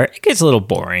got there, it gets a little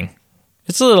boring.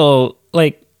 It's a little,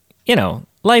 like, you know,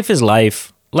 life is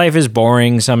life. Life is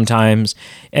boring sometimes.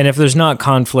 And if there's not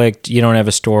conflict, you don't have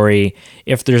a story.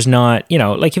 If there's not, you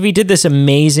know, like if he did this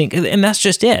amazing, and that's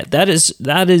just it. That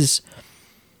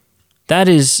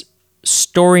is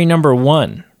story number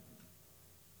one.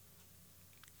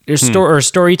 There's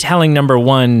storytelling number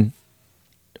one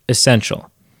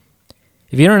essential.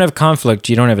 If you don't have conflict,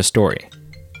 you don't have a story.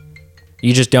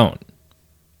 You just don't.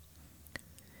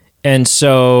 And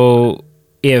so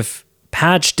if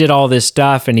Patch did all this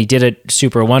stuff and he did it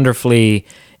super wonderfully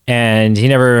and he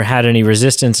never had any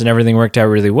resistance and everything worked out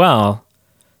really well,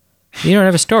 you don't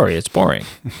have a story. It's boring.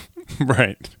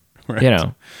 Right. You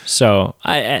know? So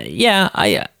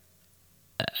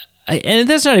and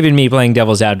that's not even me playing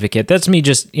devil's advocate. That's me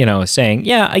just, you know, saying,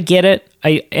 yeah, I get it.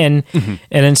 And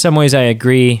in some ways I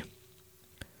agree,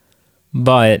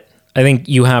 but I think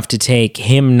you have to take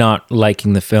him not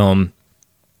liking the film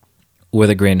with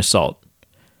a grain of salt.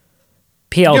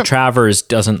 P.L. Travers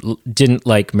didn't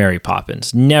like Mary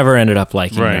Poppins. Never ended up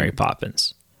liking Mary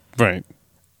Poppins. Right.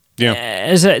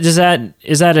 Yeah. Is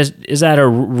that a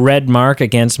red mark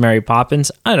against Mary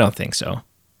Poppins? I don't think so.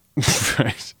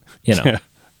 Right. You know.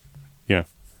 Yeah.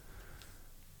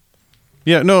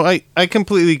 Yeah, no, I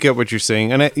completely get what you're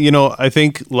saying. And I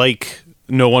think like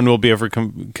no one will be ever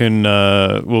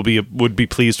would be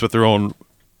pleased with their own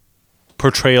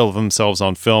portrayal of themselves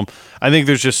on film. I think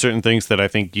there's just certain things that I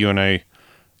think you and I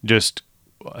just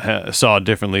saw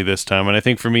differently this time. And I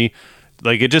think for me,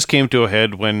 like, it just came to a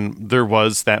head when there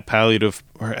was that palliative,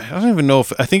 or I don't even know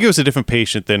if, I think it was a different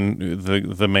patient than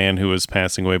the man who was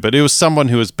passing away, but it was someone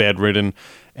who was bedridden,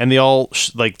 and they all,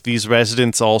 like, these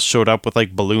residents all showed up with,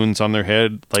 like, balloons on their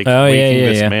head, like, waking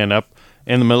this man up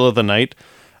in the middle of the night.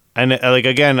 And, like,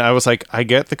 again, I was like, I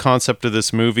get the concept of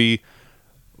this movie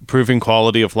proving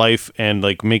quality of life and,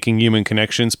 like, making human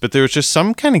connections, but there was just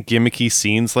some kind of gimmicky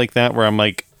scenes like that where I'm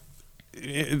like,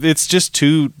 it's just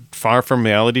too far from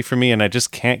reality for me, and I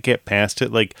just can't get past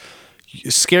it. Like,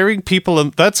 scaring people,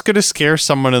 that's going to scare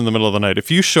someone in the middle of the night. If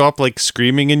you show up, like,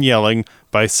 screaming and yelling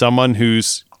by someone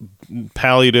who's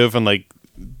palliative and, like,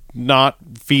 not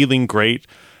feeling great,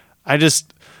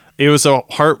 it was a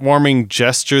heartwarming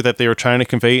gesture that they were trying to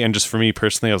convey, and just for me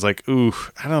personally, I was like, ooh,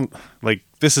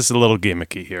 this is a little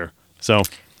gimmicky here. So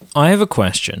I have a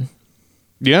question.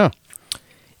 Yeah.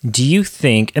 Do you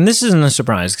think, and this isn't a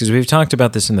surprise because we've talked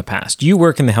about this in the past, you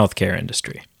work in the healthcare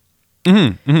industry.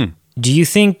 Do you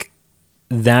think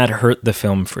that hurt the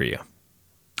film for you?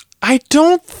 I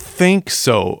don't think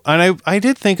so. And I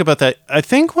did think about that. I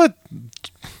think what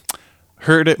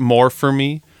hurt it more for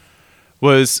me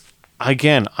was,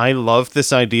 again, I love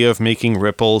this idea of making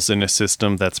ripples in a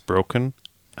system that's broken.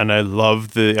 And I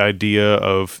love the idea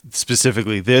of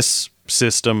specifically this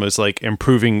system is like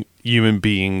improving human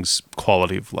beings'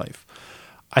 quality of life.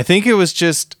 I think it was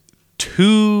just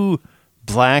too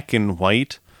black and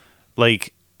white.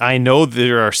 Like, I know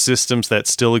there are systems that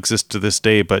still exist to this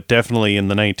day, but definitely in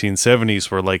the 1970s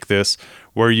were like this,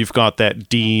 where you've got that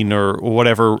dean or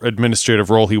whatever administrative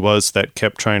role he was that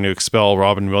kept trying to expel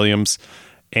Robin Williams.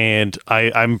 And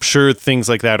I'm sure things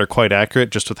like that are quite accurate,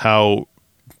 just with how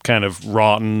kind of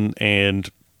rotten and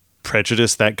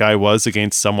prejudiced that guy was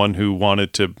against someone who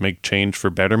wanted to make change for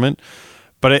betterment.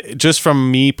 But just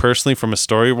from me personally, from a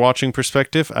story watching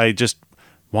perspective, I just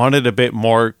wanted a bit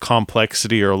more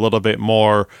complexity or a little bit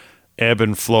more ebb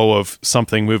and flow of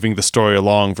something moving the story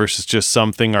along versus just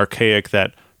something archaic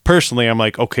that personally I'm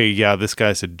like, okay, yeah, this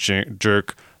guy's a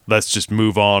jerk. Let's just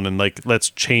move on and like, let's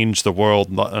change the world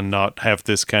and not have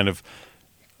this kind of,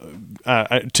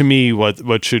 to me,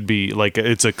 what should be like,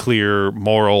 it's a clear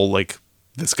moral, like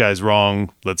this guy's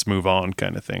wrong, let's move on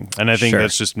kind of thing. And I think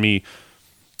that's just me.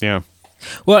 Yeah.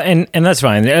 Well, and that's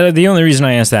fine. The only reason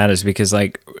I asked that is because,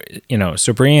 like, you know,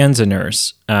 so Brienne's a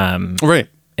nurse, right,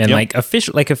 and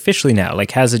officially now,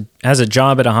 like has a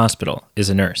job at a hospital, is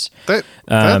a nurse.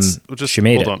 That's just, she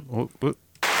made hold it. on.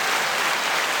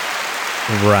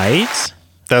 Right.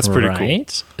 That's pretty cool.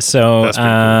 So,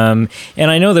 and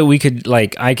I know that we could,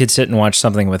 like, I could sit and watch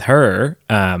something with her,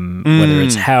 whether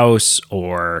it's House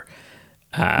or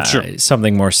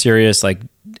something more serious like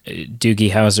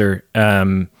Doogie Howser.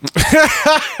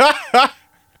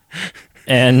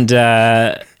 And,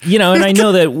 you know, and I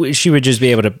know that she would just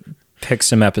be able to pick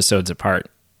some episodes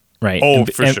apart, right? Oh,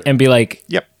 for sure. And be like,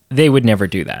 yep, they would never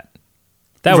do that.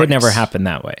 That would never happen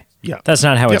that way. Yeah. That's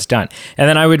not how it's done. And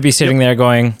then I would be sitting there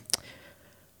going,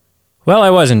 well, I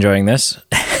was enjoying this.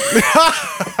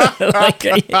 Like,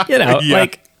 you know,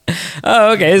 like,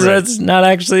 oh, okay, so it's not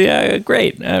actually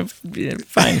great.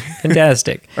 Fine,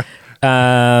 fantastic.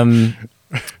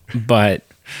 But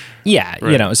yeah,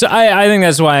 you know, so I think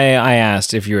that's why I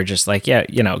asked if you were just like, yeah,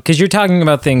 you know, because you're talking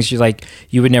about things you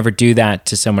would never do that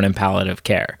to someone in palliative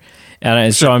care.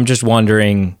 And so I'm just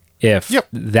wondering if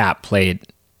that played,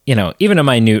 you know, even a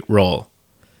minute role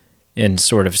in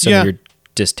sort of some of your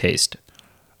distaste.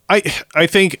 I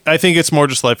think it's more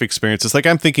just life experiences. Like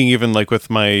I'm thinking even like with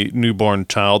my newborn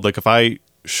child, like if I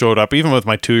showed up even with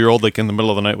my 2-year-old like in the middle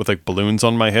of the night with like balloons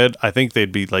on my head, I think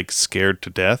they'd be like scared to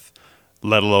death,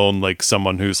 let alone like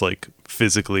someone who's like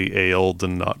physically ailed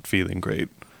and not feeling great.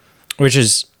 Which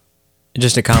is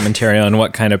just a commentary on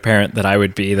what kind of parent that I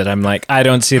would be, that I'm like, I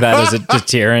don't see that as a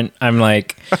deterrent. I'm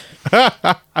like,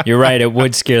 you're right, it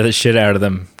would scare the shit out of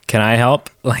them. Can I help?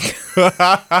 Like,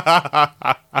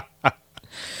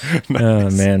 nice. Oh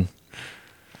man,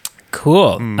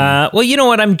 cool. Well, you know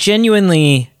what? I'm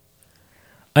genuinely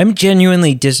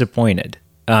disappointed.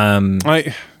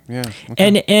 Okay.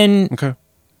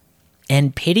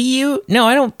 And pity you? No,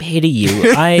 I don't pity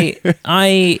you.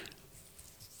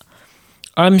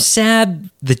 I'm sad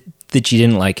that you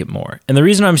didn't like it more. And the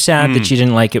reason I'm sad that you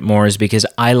didn't like it more is because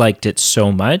I liked it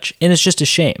so much, and it's just a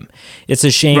shame. It's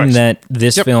a shame that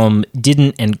this film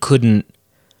didn't and couldn't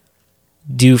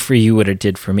do for you what it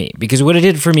did for me, because what it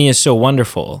did for me is so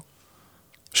wonderful.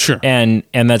 Sure. And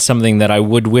that's something that I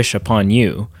would wish upon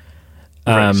you.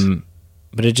 But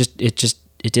it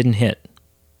didn't hit.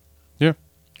 Yeah.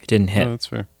 It didn't hit. No, that's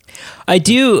fair. I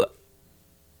do,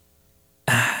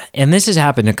 and this has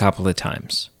happened a couple of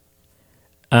times.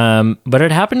 But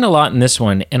it happened a lot in this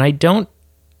one, and I don't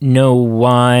know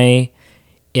why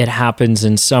it happens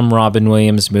in some Robin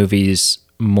Williams movies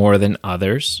more than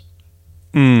others.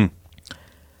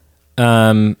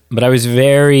 But I was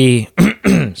very,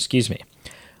 excuse me,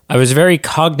 I was very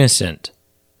cognizant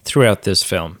throughout this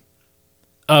film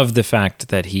of the fact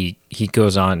that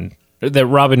that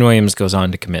Robin Williams goes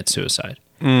on to commit suicide.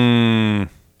 Yeah.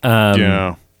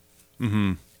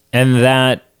 Mm-hmm. And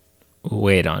that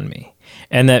weighed on me.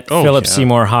 And that Philip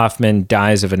Seymour Hoffman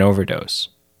dies of an overdose.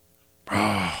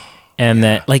 and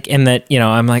that, you know,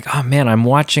 I'm like, oh man, I'm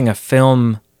watching a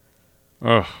film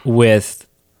with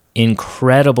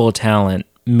incredible talent,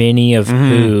 many of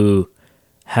who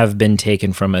have been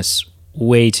taken from us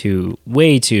way too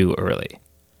early.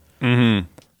 And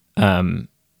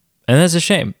that's a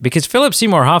shame, because Philip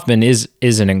Seymour Hoffman is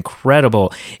an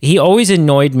incredible. He always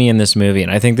annoyed me in this movie,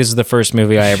 and I think this is the first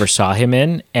movie I ever saw him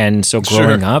in. And so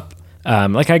growing up,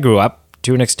 like I grew up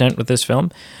to an extent with this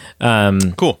film.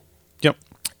 Cool. Yep.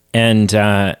 And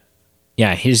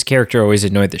his character always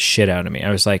annoyed the shit out of me.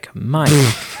 I was like,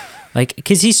 like,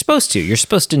 because he's supposed to. You're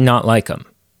supposed to not like him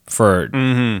for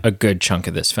a good chunk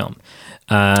of this film,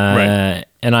 and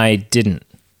I didn't.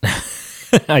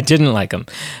 I didn't like him.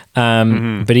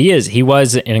 But he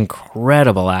was an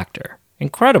incredible actor.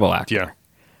 Yeah.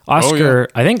 Oscar,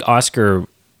 I think Oscar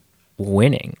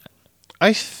winning.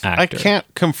 I can't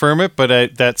confirm it,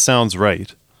 but that sounds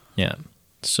right. Yeah.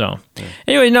 So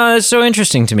anyway, no, that's so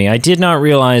interesting to me. I did not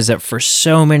realize that for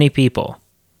so many people,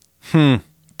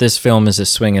 this film is a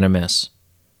swing and a miss.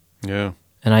 Yeah.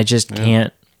 And I just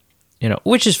can't,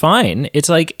 which is fine. It's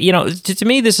like, to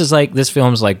me, this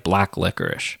film's like black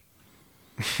licorice.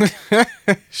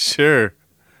 Sure.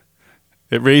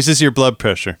 It raises your blood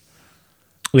pressure.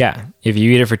 Yeah. If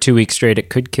you eat it for 2 weeks straight, it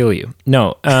could kill you.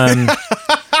 No,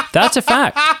 that's a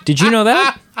fact. Did you know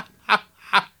that?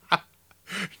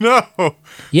 No.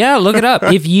 Yeah, look it up.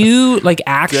 If you like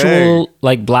actual,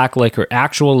 like black licorice,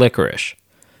 actual licorice,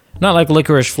 not like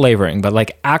licorice flavoring, but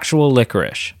like actual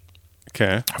licorice.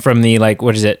 Okay. From the, like,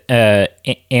 what is it?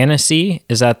 Anise?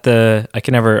 Is that the, I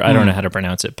don't know how to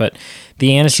pronounce it, but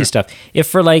the anise stuff.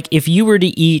 If you were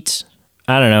to eat,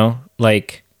 I don't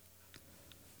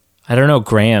know,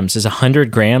 grams, is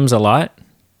 100 grams a lot?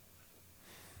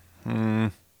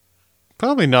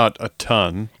 Probably not a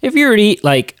ton. If you were to eat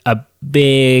like a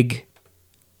big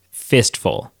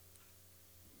fistful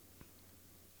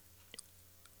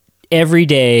every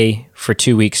day for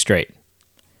 2 weeks straight,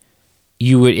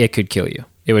 it could kill you.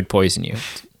 It would poison you.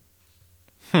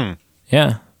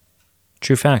 Yeah.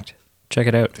 True fact. Check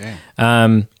it out.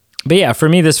 But yeah, for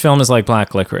me, this film is like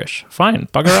black licorice. Fine.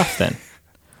 Bugger off then.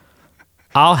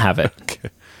 I'll have it.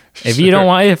 Okay. If you don't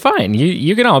want it, fine.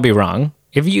 You can all be wrong.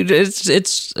 If you,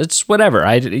 it's whatever.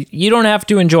 You don't have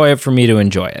to enjoy it for me to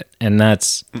enjoy it. And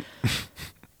that's,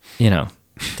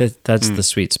 that's the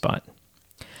sweet spot.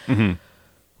 Mm-hmm.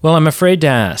 Well, I'm afraid to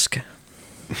ask.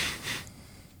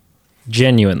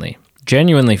 Genuinely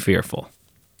fearful.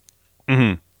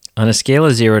 Mm-hmm. On a scale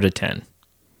of 0 to 10,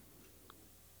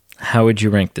 how would you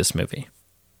rank this movie?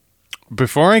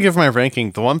 Before I give my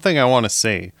ranking, the one thing I want to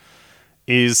say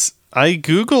is I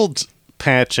Googled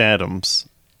Patch Adams,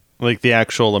 like the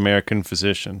actual American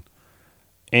physician,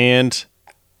 and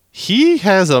he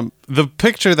has the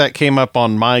picture that came up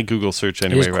on my Google search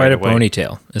anyway. He has quite a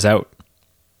ponytail. Is that?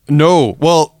 No.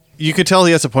 Well, you could tell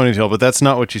he has a ponytail, but that's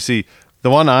not what you see. The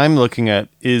one I'm looking at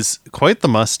is quite the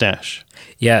mustache.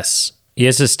 Yes. He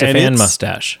has a Stefan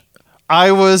mustache.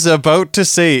 I was about to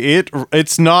say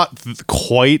it's not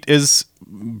quite as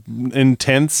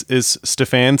intense as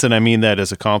Stefan's, and I mean that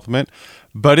as a compliment,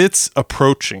 but it's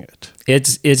approaching it.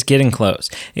 It's getting close.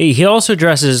 He also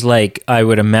dresses like I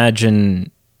would imagine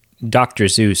Dr.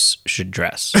 Zeus should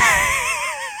dress.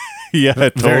 Yeah,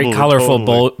 totally, very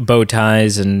colorful bow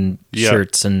ties and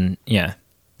shirts and yeah.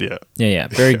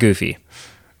 Very goofy.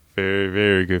 Very,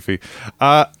 very goofy.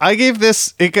 I gave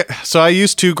this... So I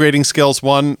used 2 grading scales.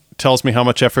 One tells me how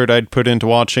much effort I'd put into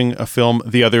watching a film.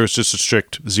 The other is just a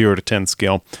strict 0 to 10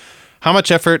 scale. How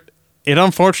much effort? It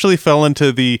unfortunately fell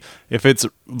into if it's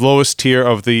lowest tier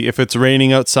of if it's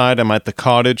raining outside, I'm at the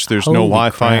cottage, there's no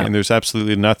Wi-Fi, crap. And there's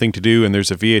absolutely nothing to do, and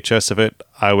there's a VHS of it,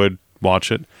 I would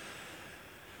watch it.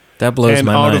 That blows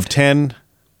my mind.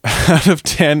 Out of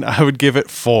 10, I would give it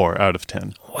 4 out of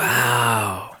 10.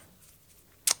 Wow.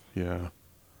 Yeah.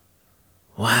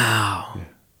 Wow.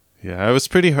 Yeah, I was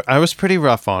pretty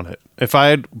rough on it. If I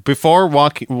had before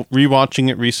rewatching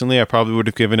it recently, I probably would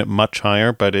have given it much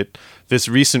higher, but this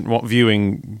recent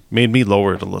viewing made me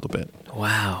lower it a little bit.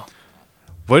 Wow.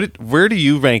 Where do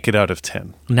you rank it out of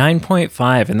 10?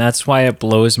 9.5, and that's why it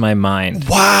blows my mind.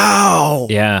 Wow.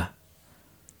 Yeah.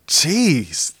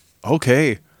 Jeez.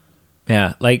 Okay.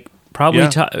 Yeah, probably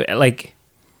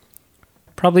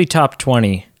top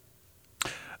 20.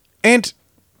 And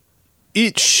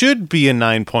it should be a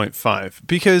 9.5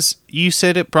 because you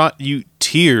said it brought you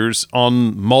tears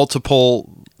on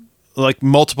multiple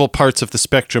parts of the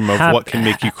spectrum of what can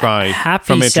make you cry happy,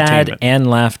 from entertainment. Sad, and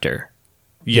laughter.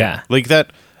 Yeah. Like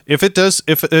that. If it does,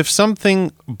 if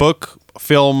something, book,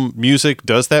 film, music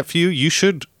does that for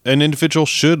you, an individual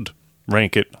should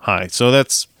rank it high. So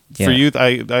that's for you.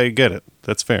 I get it.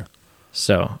 That's fair.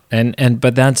 So,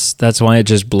 but that's why it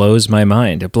just blows my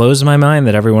mind. It blows my mind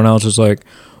that everyone else is like,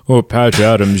 oh, Patch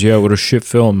Adams, yeah, what a shit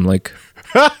film. Like,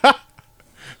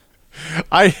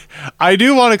 I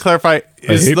do want to clarify,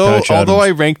 although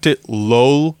I ranked it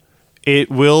low,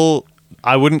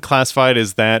 I wouldn't classify it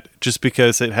as that just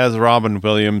because it has Robin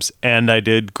Williams and I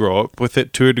did grow up with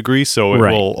it to a degree, so it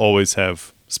will always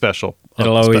have special.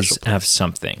 It'll always have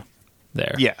something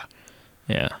there. Yeah.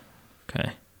 Yeah.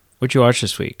 Okay. What'd you watch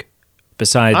this week?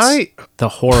 Besides the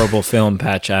horrible film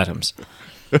Patch Adams.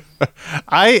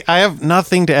 I have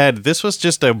nothing to add. This was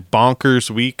just a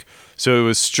bonkers week, so it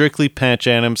was strictly Patch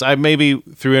Adams. I maybe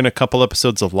threw in a couple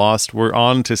episodes of Lost. We're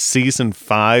on to season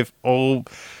 5. Oh,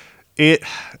 it's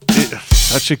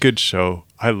such a good show.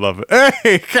 I love it.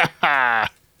 Hey,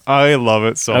 I love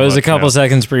it so much. I was a couple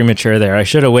seconds premature there. I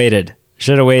should have waited.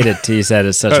 Till you said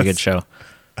it's such a good show.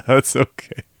 That's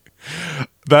okay.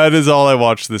 That is all I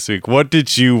watched this week. What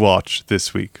did you watch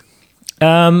this week?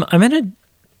 I'm in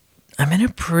I'm in a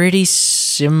pretty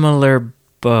similar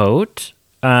boat.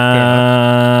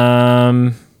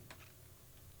 I'm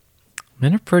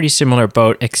in a pretty similar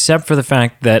boat, except for the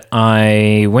fact that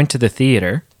I went to the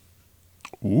theater.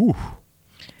 Ooh.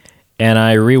 And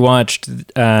I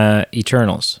rewatched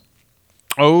Eternals.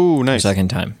 Oh, nice. Second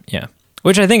time, yeah.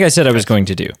 Which I think I said I was going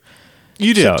to do.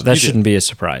 You did. So that shouldn't be a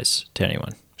surprise to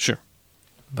anyone. Sure.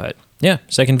 But yeah,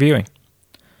 second viewing.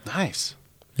 Nice.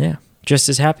 Yeah, just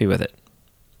as happy with it.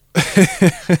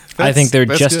 I think they're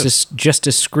just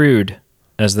as screwed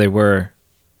as they were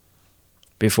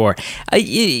before.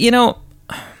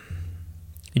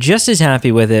 Just as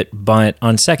happy with it, but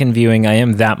on second viewing, I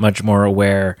am that much more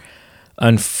aware,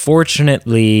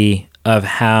 unfortunately, of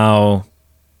how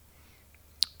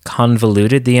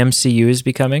convoluted the MCU is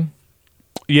becoming.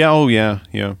 Yeah, oh yeah.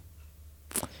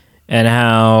 And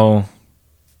how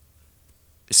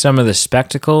some of the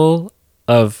spectacle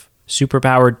of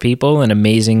superpowered people and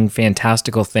amazing,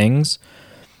 fantastical things,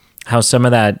 how some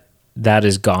of that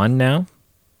is gone now.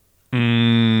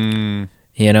 You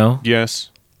know?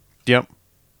 Yes. Yep.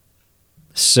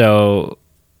 So,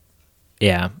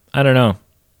 yeah, I don't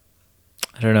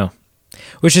know.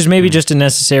 Which is maybe just a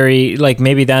necessary, like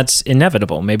maybe that's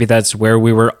inevitable. Maybe that's where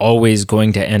we were always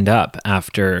going to end up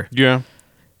after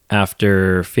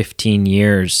 15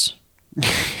 years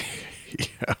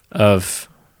of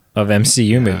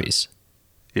MCU movies.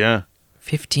 Yeah.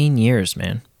 15 years,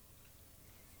 man.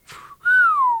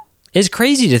 It's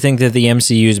crazy to think that the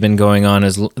MCU has been going on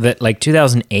as that, like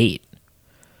 2008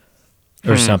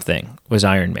 or something was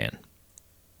Iron Man.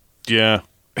 Yeah.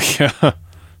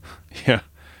 Yeah.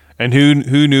 And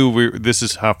who knew this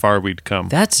is how far we'd come?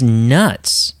 That's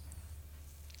nuts.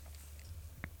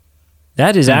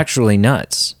 That is actually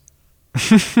nuts.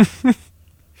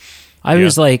 I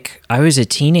was a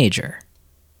teenager.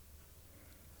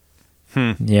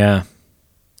 Yeah.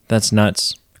 That's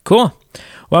nuts. Cool.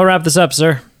 Well, wrap this up,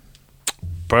 sir.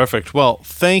 Perfect. Well,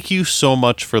 thank you so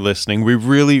much for listening. We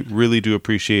really, really do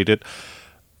appreciate it.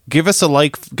 Give us a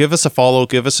like, give us a follow,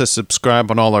 give us a subscribe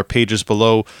on all our pages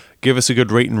below. Give us a good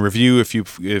rate and review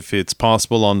if it's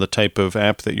possible on the type of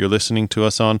app that you're listening to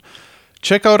us on.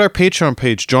 Check out our Patreon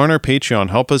page. Join our Patreon.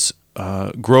 Help us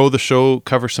grow the show,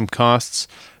 cover some costs.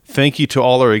 Thank you to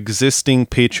all our existing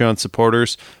Patreon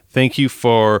supporters. Thank you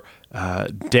for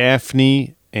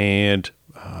Daphne and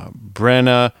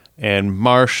Brenna and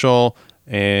Marshall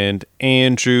and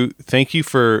Andrew. Thank you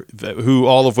for who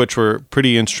all of which were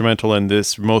pretty instrumental in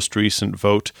this most recent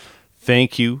vote.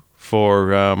 Thank you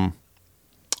for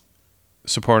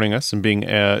supporting us and being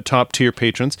top tier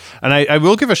patrons. And I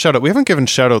will give a shout out. We haven't given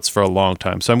shout outs for a long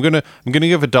time, so I'm gonna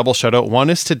give a double shout out. One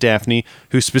is to Daphne,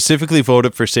 who specifically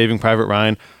voted for Saving Private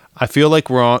Ryan. I feel like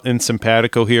we're in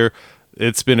simpatico here.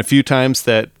 It's been a few times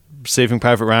that Saving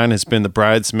Private Ryan has been the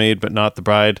bridesmaid but not the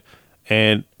bride.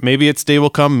 And maybe its day will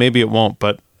come, maybe it won't,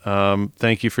 but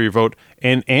thank you for your vote.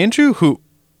 And Andrew, who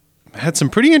had some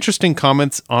pretty interesting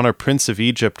comments on our Prince of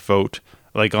Egypt vote,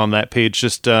 like on that page,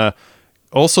 just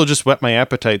also just whet my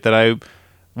appetite that I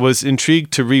was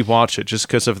intrigued to rewatch it just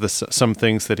because of some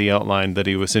things that he outlined that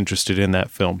he was interested in that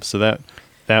film. So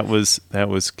that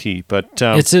was key. But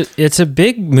it's a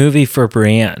big movie for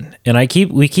Brienne, and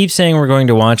we keep saying we're going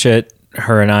to watch it,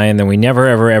 her and I, and then we never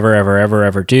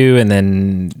ever do, and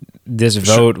then this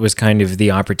vote was kind of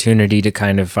the opportunity to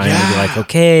kind of finally be like,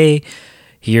 okay,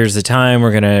 here's the time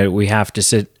we have to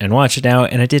sit and watch it now,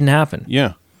 and it didn't happen.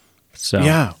 Yeah. So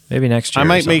maybe next year. I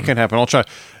might make it happen. I'll try.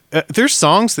 There's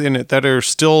songs in it that are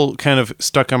still kind of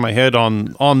stuck on my head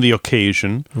on the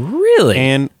occasion. Really?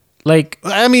 And like,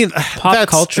 I mean, pop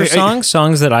culture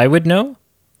songs that I would know,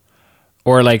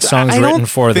 or like songs written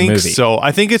for the movie. So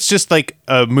I think it's just like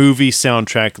a movie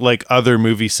soundtrack, like other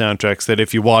movie soundtracks that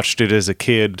if you watched it as a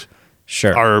kid,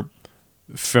 are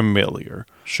familiar.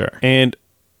 Sure. And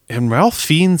Ralph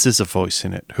Fiennes is a voice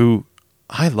in it who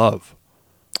I love.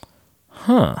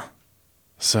 Huh.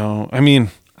 So, I mean,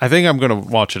 I think I'm going to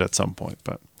watch it at some point,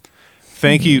 but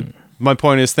thank you. My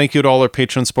point is, thank you to all our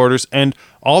Patreon supporters, and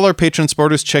all our Patreon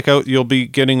supporters. Check out, you'll be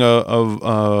getting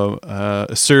a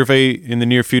survey in the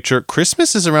near future.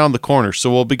 Christmas is around the corner,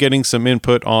 so we'll be getting some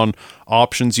input on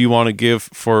options you want to give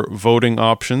for voting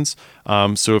options.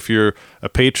 So if you're a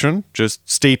patron, just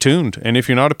stay tuned. And if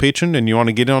you're not a patron and you want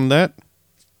to get on that,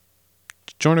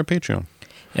 join our Patreon.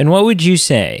 And what would you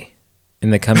say in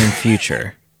the coming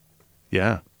future?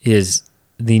 Is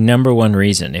the number one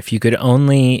reason if you could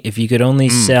only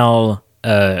sell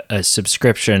a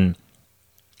subscription,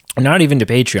 not even to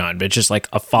Patreon, but just like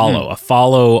a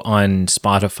follow on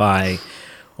Spotify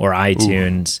or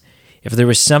iTunes. If there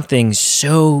was something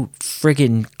so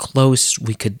friggin' close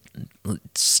we could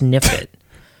sniff it,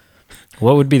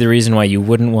 What would be the reason why you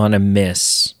wouldn't want to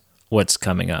miss what's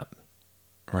coming up?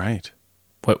 Right.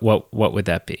 What would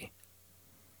that be?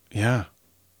 Yeah.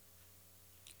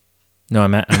 No,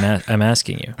 I'm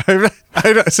asking you.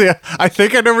 I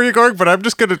think I know where you're going, but I'm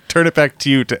just going to turn it back to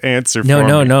you to answer.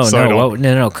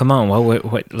 No. Come on. What?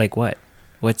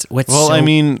 What's well, so I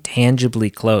mean,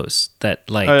 tangibly close that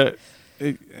like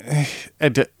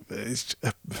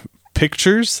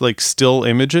pictures, like still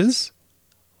images.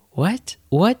 What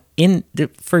in the,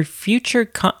 for future?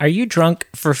 Are you drunk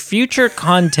for future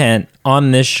content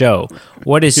on this show?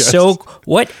 What is Yes.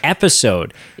 What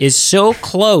episode is so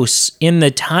close in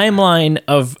the timeline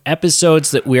of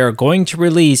episodes that we are going to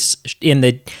release in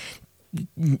the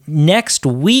next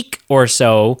week or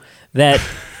so that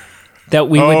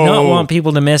we would not want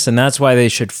people to miss, and that's why they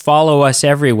should follow us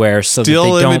everywhere so Still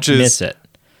that they don't images miss it.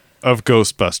 Of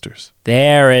Ghostbusters.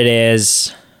 There it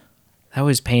is. That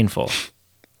was painful.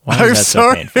 Why was I'm that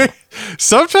sorry. so painful?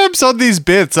 Sometimes on these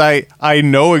bits, I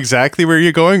know exactly where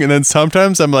you're going, and then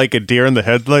sometimes I'm like a deer in the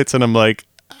headlights, and I'm like,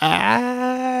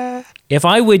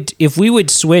 If we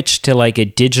would switch to like a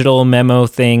digital memo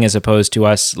thing as opposed to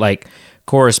us like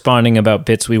corresponding about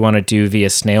bits we want to do via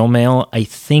snail mail, I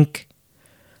think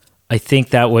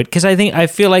that would, because I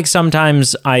feel like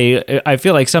sometimes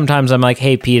I'm like,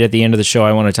 hey Pete, at the end of the show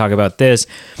I want to talk about this,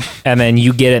 and then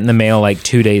you get it in the mail like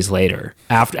 2 days later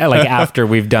after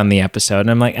we've done the episode,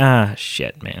 and I'm like,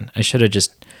 shit, man, I should have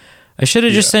just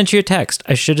sent you a text.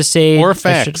 I should have said or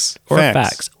fax or a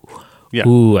fax. Yeah.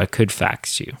 Ooh, I could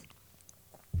fax you.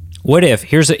 What if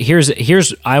here's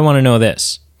I want to know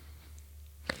this.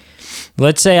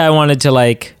 Let's say I wanted to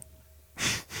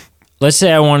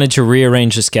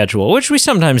rearrange the schedule, which we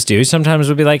sometimes do. Sometimes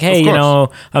we'll be like, hey,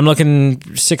 I'm looking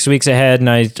 6 weeks ahead and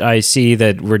I see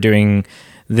that we're doing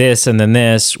this and then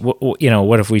this.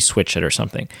 What if we switch it or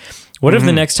something? What if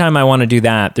the next time I want to do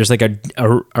that, there's like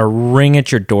a ring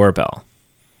at your doorbell?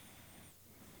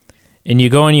 And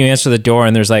you go and you answer the door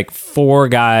and there's like 4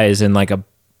 guys in like a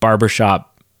barbershop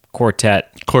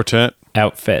quartet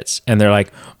outfits. And they're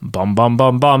like, bum, bum,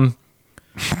 bum, bum.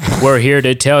 We're here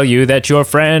to tell you that your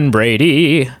friend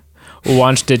Brady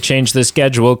wants to change the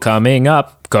schedule coming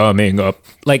up.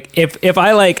 Like if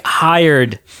I like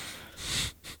hired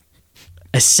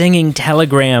a singing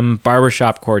telegram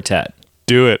barbershop quartet,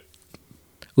 do it.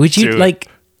 Would you like,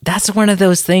 that's one of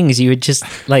those things you would just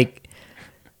like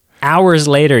hours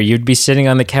later you'd be sitting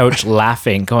on the couch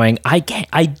laughing going,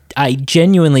 I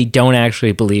genuinely don't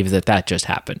actually believe that just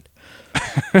happened.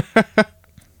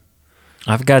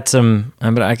 I've got some.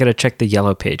 I gotta check the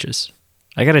yellow pages.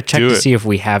 I gotta check to see if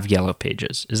we have yellow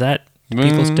pages. Is that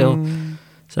people still?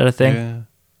 Is that a thing?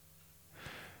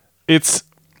 Yeah.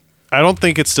 I don't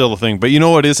think it's still a thing, but you know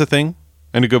what is a thing,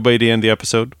 and a good way to end the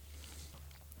episode.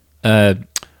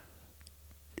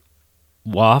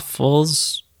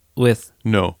 Waffles with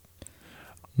no.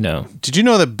 Did you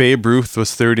know that Babe Ruth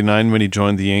was 39 when he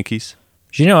joined the Yankees?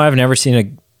 Did you know I've never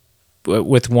seen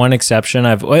with one exception,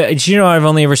 I've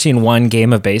only ever seen one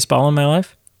game of baseball in my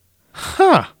life.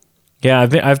 Huh. Yeah,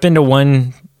 I've been to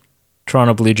one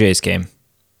Toronto Blue Jays game.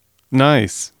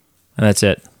 Nice. And that's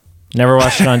it. Never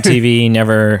watched it on TV,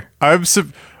 never. I'm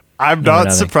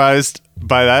not surprised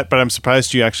by that, but I'm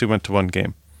surprised you actually went to one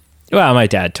game. Well, my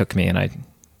dad took me and I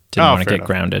didn't want to get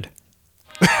grounded.